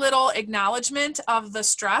very little acknowledgement of the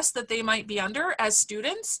stress that they might be under as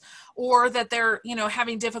students, or that they're, you know,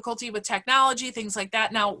 having difficulty with technology, things like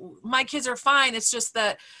that. Now, my kids are fine. It's just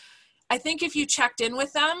that I think if you checked in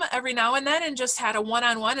with them every now and then and just had a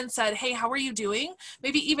one-on-one and said, hey, how are you doing?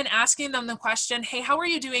 Maybe even asking them the question, hey, how are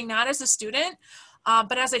you doing? Not as a student,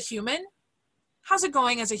 but as a human. How's it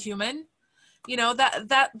going as a human? You know,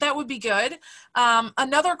 that would be good.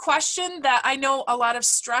 Another question that I know a lot of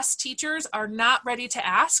stress teachers are not ready to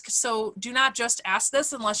ask, so do not just ask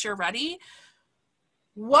this unless you're ready.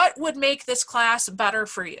 What would make this class better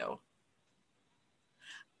for you?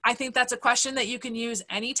 I think that's a question that you can use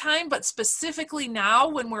anytime, but specifically now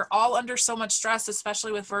when we're all under so much stress,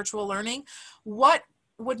 especially with virtual learning, what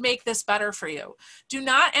would make this better for you? Do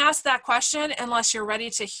not ask that question unless you're ready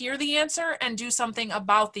to hear the answer and do something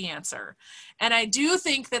about the answer. And I do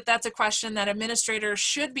think that that's a question that administrators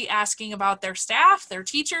should be asking about their staff, their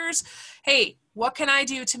teachers. Hey, what can I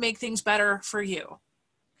do to make things better for you?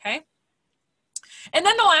 Okay. And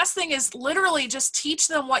then the last thing is literally just teach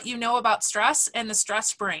them what you know about stress and the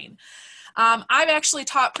stress brain. I've actually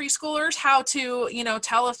taught preschoolers how to, you know,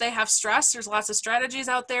 tell if they have stress. There's lots of strategies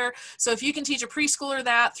out there. So if you can teach a preschooler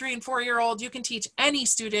that, 3- and 4-year-old, you can teach any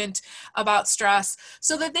student about stress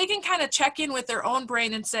so that they can kind of check in with their own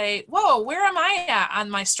brain and say, whoa, where am I at on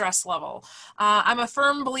my stress level? I'm a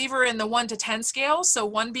firm believer in the 1 to 10 scale. So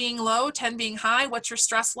 1 being low, 10 being high. What's your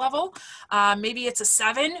stress level? Maybe it's a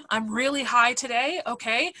 7. I'm really high today.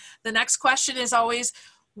 Okay. The next question is always,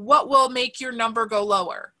 what will make your number go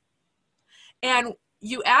lower? And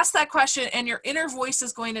you ask that question and your inner voice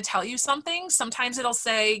is going to tell you something. Sometimes it'll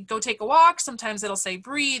say, go take a walk. Sometimes it'll say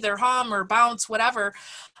breathe or hum or bounce, whatever.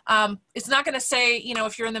 It's not going to say, you know,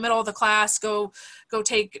 if you're in the middle of the class, go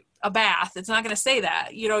take a bath. It's not going to say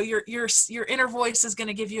that. You know, your inner voice is going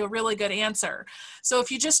to give you a really good answer. So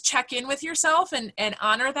if you just check in with yourself and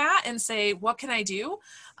honor that and say, what can I do?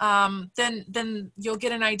 Then you'll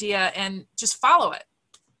get an idea and just follow it.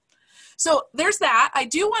 So there's that. I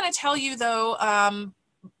do want to tell you though, and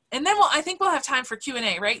then I think we'll have time for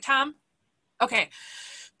Q&A, right, Tom? Okay.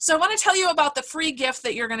 So I want to tell you about the free gift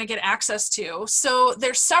that you're going to get access to. So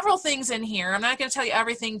there's several things in here. I'm not going to tell you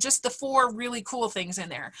everything, just the 4 really cool things in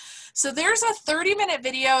there. So there's a 30-minute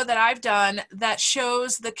video that I've done that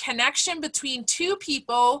shows the connection between 2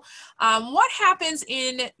 people. What happens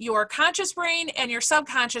in your conscious brain and your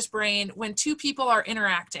subconscious brain when 2 people are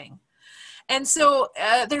interacting. And so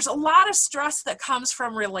there's a lot of stress that comes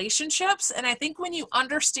from relationships. And I think when you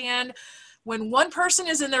understand when one person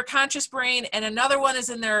is in their conscious brain and another one is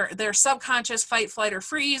in their subconscious fight, flight, or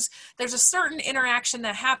freeze, there's a certain interaction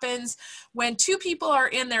that happens. When 2 people are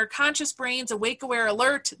in their conscious brains, awake, aware,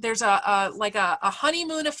 alert, there's a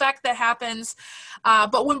honeymoon effect that happens.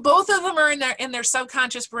 But when both of them are in their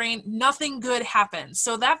subconscious brain, nothing good happens.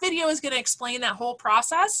 So that video is going to explain that whole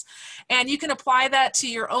process. And you can apply that to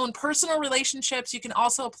your own personal relationships. You can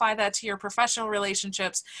also apply that to your professional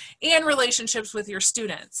relationships and relationships with your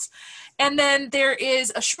students. And then there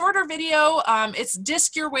is a shorter video. It's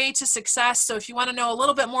DISC Your Way to Success. So if you want to know a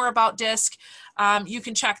little bit more about DISC, you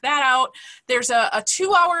can check that out. There's a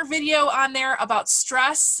 2-hour video on there about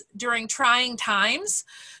stress during trying times.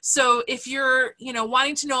 So if you're,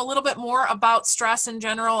 wanting to know a little bit more about stress in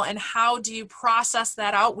general and how do you process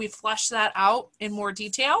that out, we flesh that out in more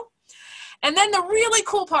detail. And then the really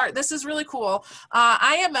cool part, this is really cool.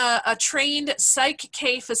 I am a trained Psych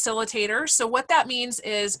K facilitator. So what that means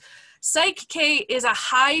is Psych K is a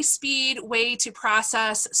high-speed way to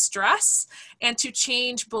process stress and to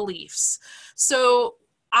change beliefs. So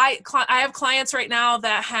I have clients right now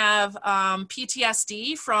that have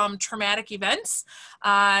PTSD from traumatic events,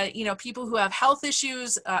 people who have health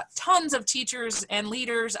issues, tons of teachers and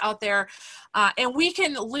leaders out there. And we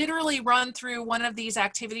can literally run through one of these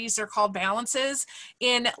activities, they're called balances,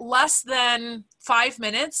 in less than 5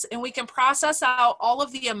 minutes, and we can process out all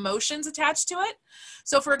of the emotions attached to it.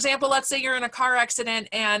 So for example, let's say you're in a car accident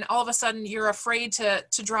and all of a sudden you're afraid to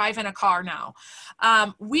drive in a car now.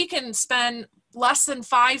 We can spend less than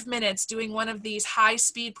 5 minutes doing one of these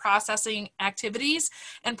high-speed processing activities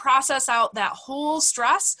and process out that whole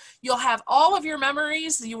stress. You'll have all of your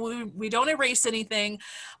memories. We don't erase anything,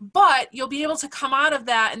 but you'll be able to come out of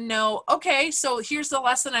that and know, okay, so here's the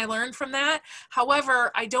lesson I learned from that.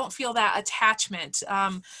 However, I don't feel that attachment,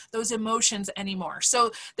 those emotions anymore.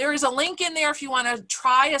 So there is a link in there if you want to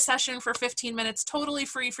try a session for 15 minutes, totally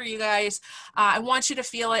free for you guys. I want you to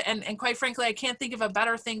feel it. And quite frankly, I can't think of a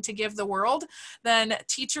better thing to give the world than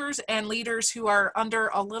teachers and leaders who are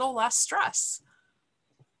under a little less stress.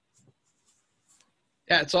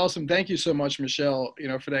 Yeah, it's awesome. Thank you so much, Michelle,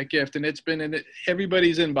 for that gift. And it's been in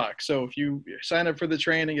everybody's inbox. So if you sign up for the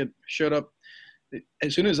training, it showed up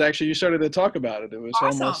as soon as actually you started to talk about it. It was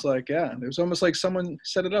awesome. It was almost like someone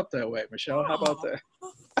set it up that way. Michelle, how about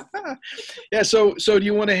that? Yeah. So do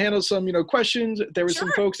you want to handle some, questions? There were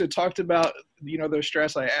some folks that talked about, their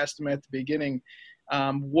stress. I asked them at the beginning,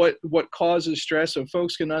 what causes stress, so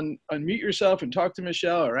folks can unmute yourself and talk to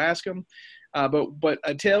Michelle or ask them. But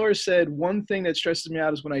Taylor said, one thing that stresses me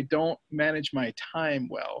out is when I don't manage my time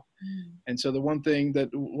well. And so the one thing that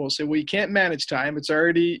we'll say, well, you can't manage time. It's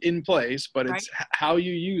already in place, but it's how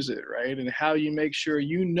you use it, right? And how you make sure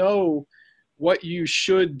you know what you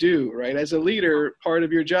should do, right? As a leader, part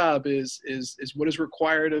of your job is what is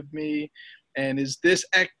required of me, and is this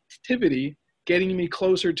activity getting me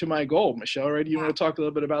closer to my goal? Michelle, right? Do you want to talk a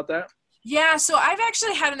little bit about that? Yeah, so I've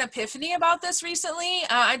actually had an epiphany about this recently.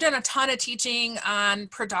 I've done a ton of teaching on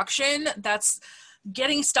production. That's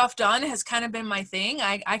getting stuff done has kind of been my thing.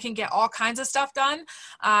 I can get all kinds of stuff done.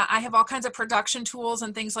 I have all kinds of production tools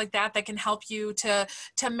and things like that can help you to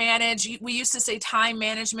manage. We used to say time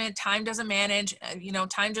management. Time doesn't manage,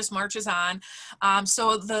 time just marches on.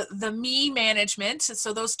 So the me management,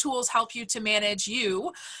 so those tools help you to manage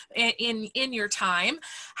you in your time.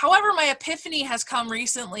 However, my epiphany has come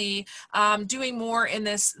recently, doing more in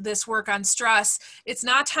this work on stress. It's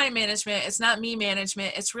not time management. It's not me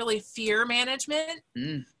management. It's really fear management.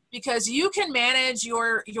 Because you can manage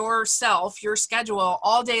yourself, your schedule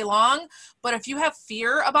all day long, but if you have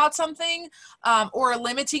fear about something or a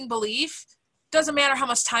limiting belief, doesn't matter how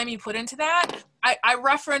much time you put into that, I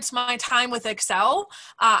reference my time with Excel.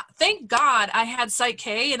 Thank God I had Psych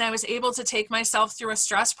K and I was able to take myself through a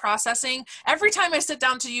stress processing. Every time I sit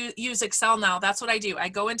down to use Excel now, that's what I do. I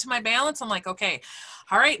go into my balance. I'm like, okay,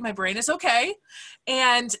 all right, my brain is okay.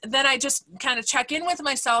 And then I just kind of check in with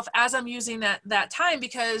myself as I'm using that time,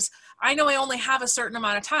 because I know I only have a certain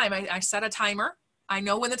amount of time. I set a timer. I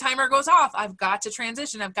know when the timer goes off, I've got to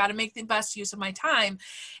transition. I've got to make the best use of my time.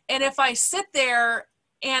 And if I sit there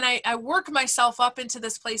and I work myself up into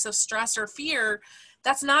this place of stress or fear,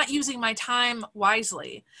 that's not using my time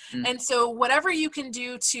wisely. And so whatever you can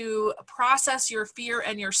do to process your fear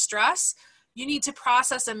and your stress, you need to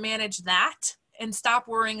process and manage that and stop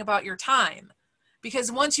worrying about your time.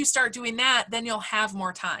 Because once you start doing that, then you'll have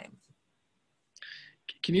more time.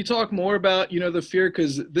 Can you talk more about, the fear?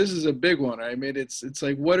 Because this is a big one. I mean, it's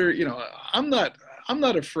like, what are, I'm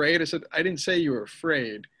not afraid. I didn't say you were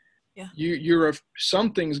afraid. Yeah. You're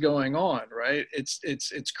something's going on, right?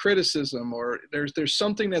 It's criticism, or there's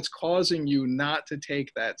something that's causing you not to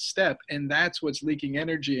take that step. And that's what's leaking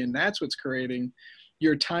energy. And that's what's creating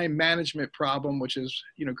your time management problem, which is,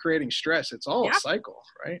 creating stress. It's all a cycle,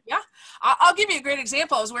 right? Yeah. I'll give you a great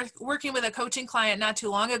example. I was working with a coaching client not too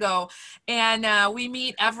long ago, and we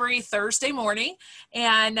meet every Thursday morning,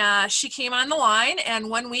 and she came on the line, and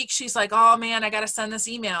one week she's like, oh man, I got to send this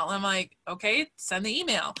email. And I'm like, okay, send the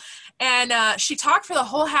email. And she talked for the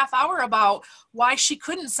whole half hour about why she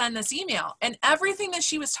couldn't send this email. And everything that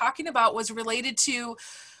she was talking about was related to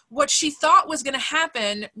what she thought was going to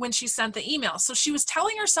happen when she sent the email. So she was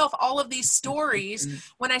telling herself all of these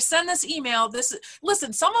stories. When I send this email,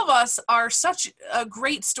 listen, some of us are such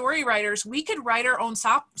great story writers. We could write our own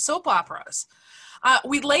soap operas.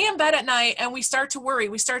 We lay in bed at night and we start to worry.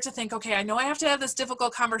 We start to think, okay, I know I have to have this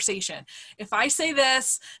difficult conversation. If I say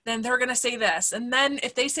this, then they're going to say this. And then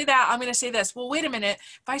if they say that, I'm going to say this. Well, wait a minute.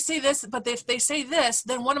 If I say this, but if they say this,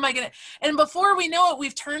 then what am I going to? And before we know it,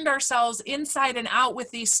 we've turned ourselves inside and out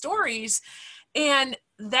with these stories. And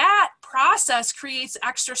that process creates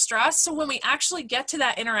extra stress. So when we actually get to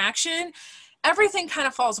that interaction, everything kind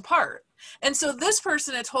of falls apart. And so this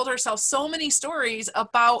person had told herself so many stories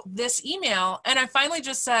about this email. And I finally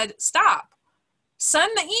just said, stop,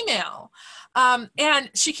 send the email.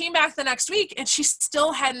 And she came back the next week and she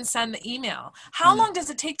still hadn't sent the email. How long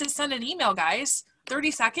does it take to send an email, guys?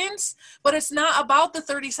 30 seconds? But it's not about the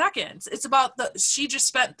 30 seconds. It's about she just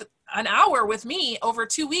spent an hour with me over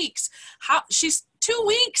 2 weeks. 2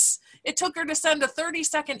 weeks. It took her to send a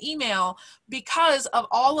 30-second email because of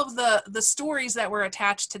all of the stories that were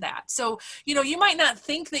attached to that. So, you might not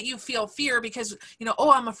think that you feel fear because,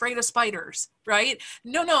 oh, I'm afraid of spiders, right?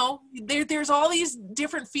 No, there's all these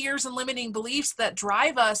different fears and limiting beliefs that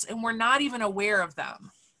drive us and we're not even aware of them.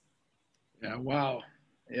 Yeah. Wow.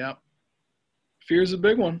 Yeah. Fear is a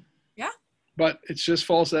big one. Yeah. But it's just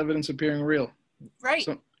false evidence appearing real. Right.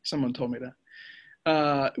 Someone told me that.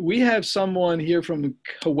 We have someone here from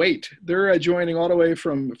Kuwait. They're joining all the way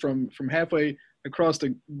from halfway across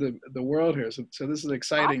the world here. So this is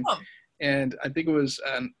exciting. Awesome. And I think it was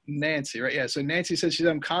Nancy, right? Yeah. So Nancy says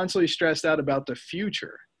I'm constantly stressed out about the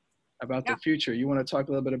future. The future. You want to talk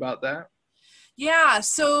a little bit about that? Yeah.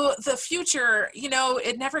 So the future,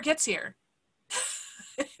 it never gets here.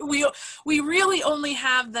 We really only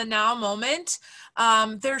have the now moment.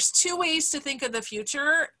 There's two ways to think of the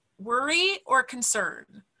future: worry or concern.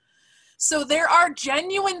 So there are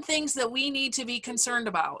genuine things that we need to be concerned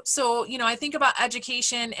about. So, I think about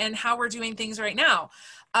education and how we're doing things right now.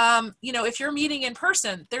 If you're meeting in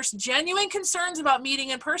person, there's genuine concerns about meeting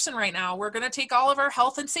in person right now. We're going to take all of our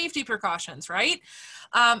health and safety precautions, right?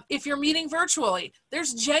 If you're meeting virtually,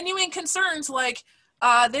 there's genuine concerns like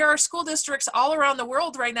there are school districts all around the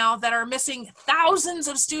world right now that are missing thousands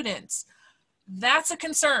of students. That's a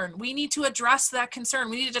concern. We need to address that concern.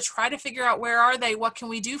 We need to try to figure out where are they? What can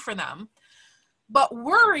we do for them? But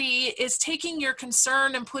worry is taking your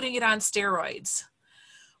concern and putting it on steroids.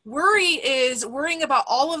 Worry is worrying about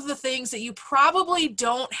all of the things that you probably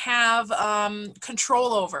don't have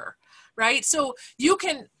control over, right? So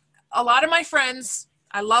a lot of my friends,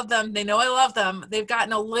 I love them. They know I love them. They've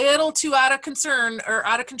gotten a little too out of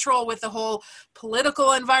control with the whole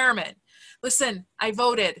political environment. Listen, I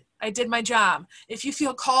voted. I did my job. If you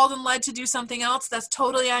feel called and led to do something else, that's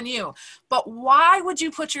totally on you. But why would you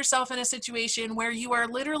put yourself in a situation where you are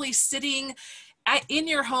literally sitting in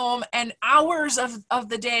your home and hours of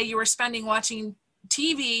the day you are spending watching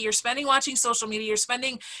TV, you're spending watching social media, you're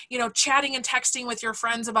spending, chatting and texting with your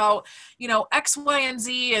friends about, X, Y, and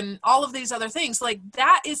Z and all of these other things. Like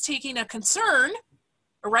that is taking a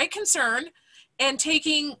right concern, and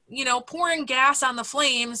taking, pouring gas on the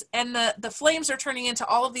flames, and the flames are turning into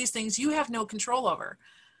all of these things you have no control over.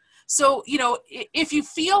 So, if you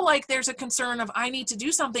feel like there's a concern of I need to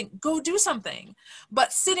do something, go do something.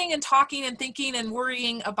 But sitting and talking and thinking and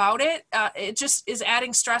worrying about it, it just is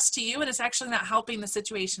adding stress to you, and it's actually not helping the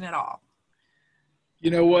situation at all.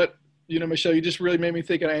 You know what? Michelle, you just really made me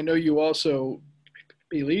think, and I know you also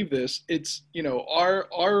believe this. It's,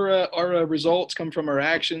 our results come from our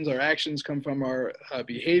actions come from our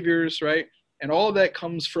behaviors, right? And all of that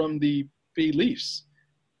comes from the beliefs.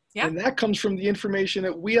 Yeah. And that comes from the information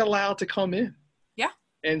that we allow to come in. Yeah.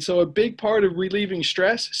 And so a big part of relieving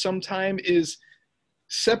stress sometimes is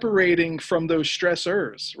separating from those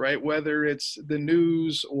stressors, right? Whether it's the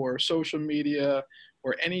news or social media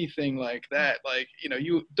or anything like that. Like,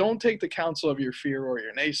 you don't take the counsel of your fear or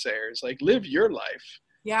your naysayers. Like, live your life.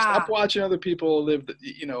 Yeah. Stop watching other people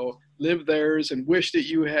live theirs and wish that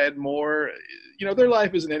you had more. Their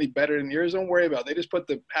life isn't any better than yours. Don't worry about it. They just put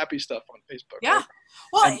the happy stuff on Facebook. Yeah. Right?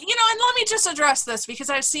 Well, and let me just address this, because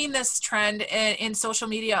I've seen this trend in social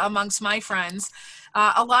media amongst my friends.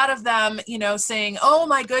 A lot of them, saying, oh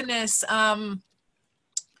my goodness,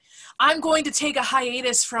 I'm going to take a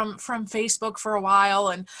hiatus from Facebook for a while,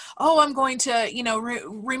 and I'm going to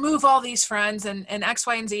remove all these friends and X,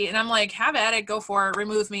 Y, and Z. And I'm like, have at it, go for it,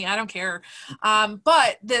 remove me, I don't care.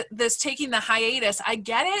 But this taking the hiatus, I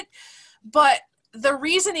get it, but the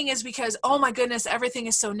reasoning is because, oh my goodness, everything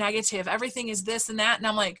is so negative, everything is this and that. And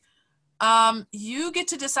I'm like, you get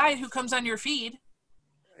to decide who comes on your feed.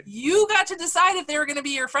 You got to decide if they're going to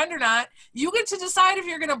be your friend or not. You get to decide if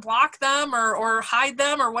you're going to block them or hide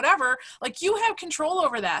them or whatever. Like, you have control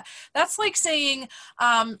over that. That's like saying,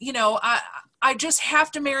 I just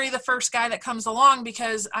have to marry the first guy that comes along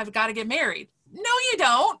because I've got to get married. No, you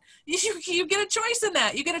don't. You get a choice in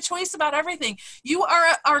that. You get a choice about everything. You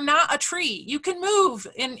are not a tree. You can move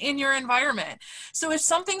in your environment. So if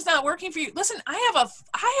something's not working for you, listen, I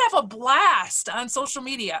have a blast on social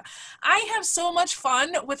media. I have so much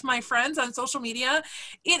fun with my friends on social media.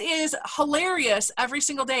 It is hilarious every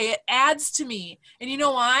single day. It adds to me. And you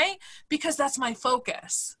know why? Because that's my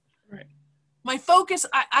focus. Right. My focus,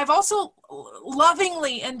 I've also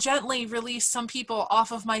lovingly and gently released some people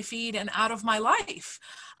off of my feed and out of my life.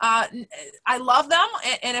 I love them,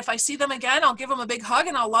 and if I see them again, I'll give them a big hug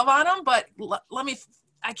and I'll love on them, but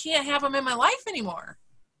I can't have them in my life anymore.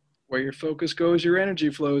 Where your focus goes, your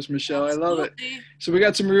energy flows, Michelle. Absolutely. I love it. So we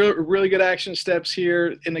got some really good action steps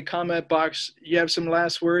here in the comment box. You have some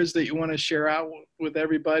last words that you want to share out with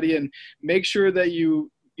everybody, and make sure that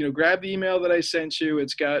you grab the email that I sent you.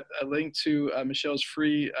 It's got a link to Michelle's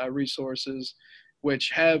free resources, which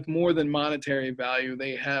have more than monetary value.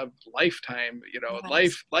 They have lifetime,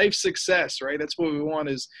 life success, right? That's what we want,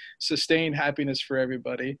 is sustained happiness for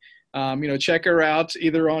everybody. Check her out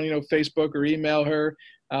either on, Facebook, or email her.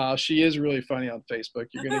 She is really funny on Facebook.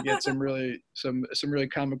 You're going to get some really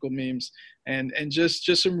comical memes and just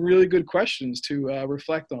some really good questions to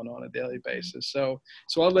reflect on a daily basis. So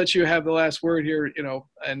I'll let you have the last word here,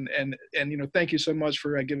 and thank you so much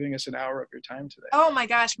for giving us an hour of your time today. Oh my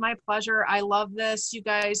gosh, my pleasure. I love this, you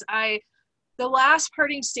guys. The last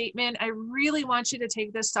parting statement, I really want you to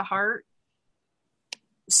take this to heart.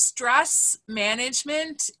 Stress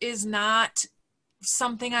management is not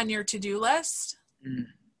something on your to-do list. Mm.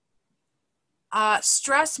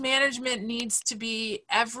 Stress management needs to be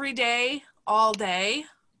every day, all day.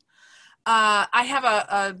 I have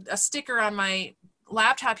a sticker on my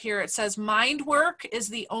laptop here. It says, mind work is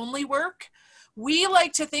the only work. We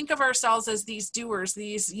like to think of ourselves as these doers,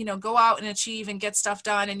 these, go out and achieve and get stuff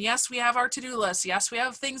done. And yes, we have our to-do list. Yes, we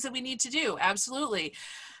have things that we need to do. Absolutely.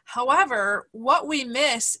 However, what we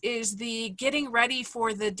miss is the getting ready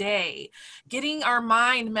for the day, getting our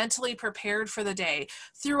mind mentally prepared for the day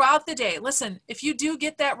throughout the day. Listen, if you do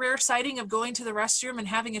get that rare sighting of going to the restroom and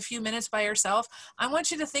having a few minutes by yourself, I want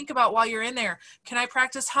you to think about while you're in there, can I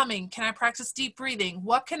practice humming? Can I practice deep breathing?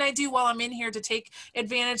 What can I do while I'm in here to take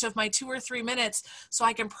advantage of my 2 or 3 minutes so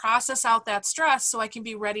I can process out that stress so I can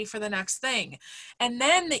be ready for the next thing? And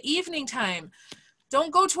then the evening time,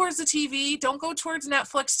 don't go towards the TV. Don't go towards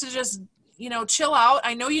Netflix to just, chill out.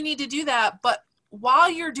 I know you need to do that, but while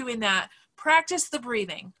you're doing that, practice the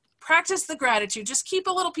breathing, practice the gratitude. Just keep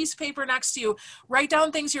a little piece of paper next to you. Write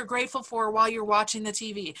down things you're grateful for while you're watching the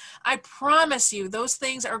TV. I promise you, those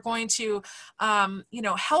things are going to,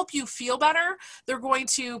 help you feel better. They're going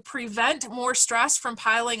to prevent more stress from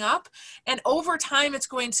piling up. And over time, it's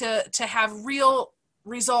going to have real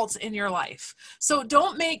results in your life. So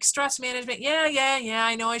don't make stress management,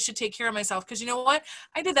 I know I should take care of myself, because you know what?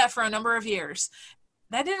 I did that for a number of years.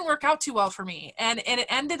 that didn't work out too well for me. And it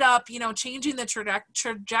ended up, changing the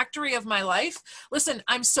trajectory of my life. Listen,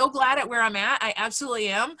 I'm so glad at where I'm at. I absolutely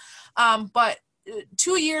am. But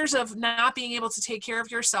 2 years of not being able to take care of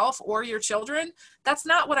yourself or your children, that's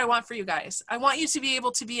not what I want for you guys. I want you to be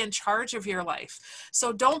able to be in charge of your life.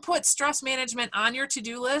 So don't put stress management on your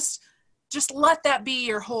to-do list. Just let that be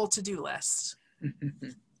your whole to-do list.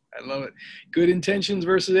 I love it. Good intentions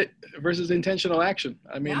versus intentional action.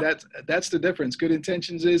 I mean, that's the difference. Good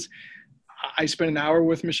intentions is I spent an hour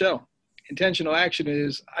with Michelle. Intentional action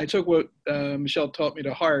is I took what Michelle taught me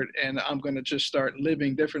to heart, and I'm going to just start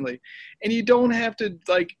living differently. And you don't have to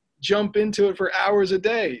jump into it for hours a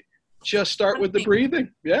day. Just start with the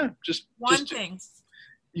breathing. Yeah. Just one thing.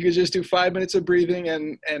 You can just do 5 minutes of breathing.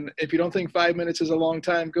 And if you don't think 5 minutes is a long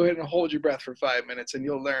time, go ahead and hold your breath for 5 minutes, and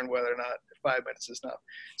you'll learn whether or not 5 minutes is enough.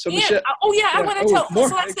 So Michelle, I want to tell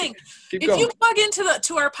this last thing. If you plug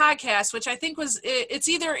into our podcast, which I think it's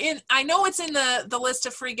either I know it's in the list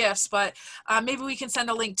of free gifts, but maybe we can send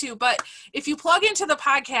a link too. But if you plug into the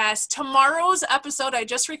podcast, tomorrow's episode, I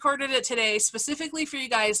just recorded it today specifically for you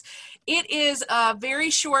guys. It is a very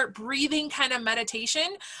short breathing kind of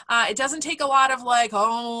meditation. It doesn't take a lot of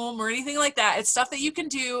or anything like that. It's stuff that you can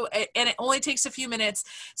do, and it only takes a few minutes.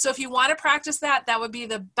 So if you want to practice that would be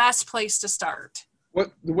the best place to start.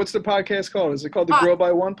 What's the podcast called? Is it called the Grow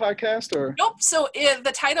by One podcast or? Nope. So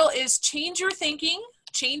the title is Change Your Thinking,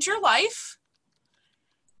 Change Your Life.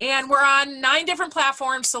 And we're on 9 different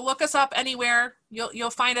platforms. So look us up anywhere. You'll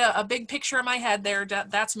find a big picture of my head there.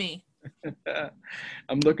 That's me.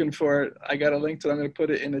 I'm looking for it. I got a link to it. I'm going to put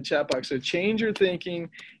it in the chat box. So change your thinking,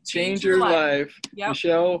 change your life. Yep.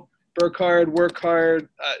 Michelle, Burkhard, work hard.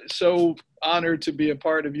 So honored to be a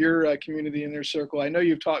part of your community and their circle. I know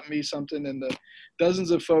you've taught me something, and the dozens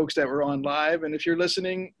of folks that were on live. And if you're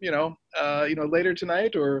listening, later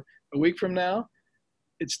tonight or a week from now,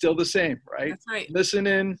 it's still the same, right? That's right. Listen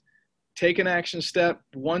in. Take an action step,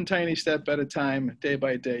 one tiny step at a time, day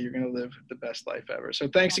by day. You're going to live the best life ever. So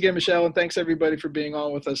thanks again, Michelle, and thanks everybody for being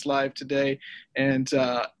on with us live today. And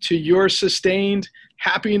to your sustained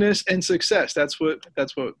happiness and success, that's what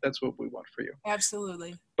we want for you.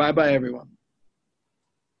 Absolutely. Bye-bye, everyone.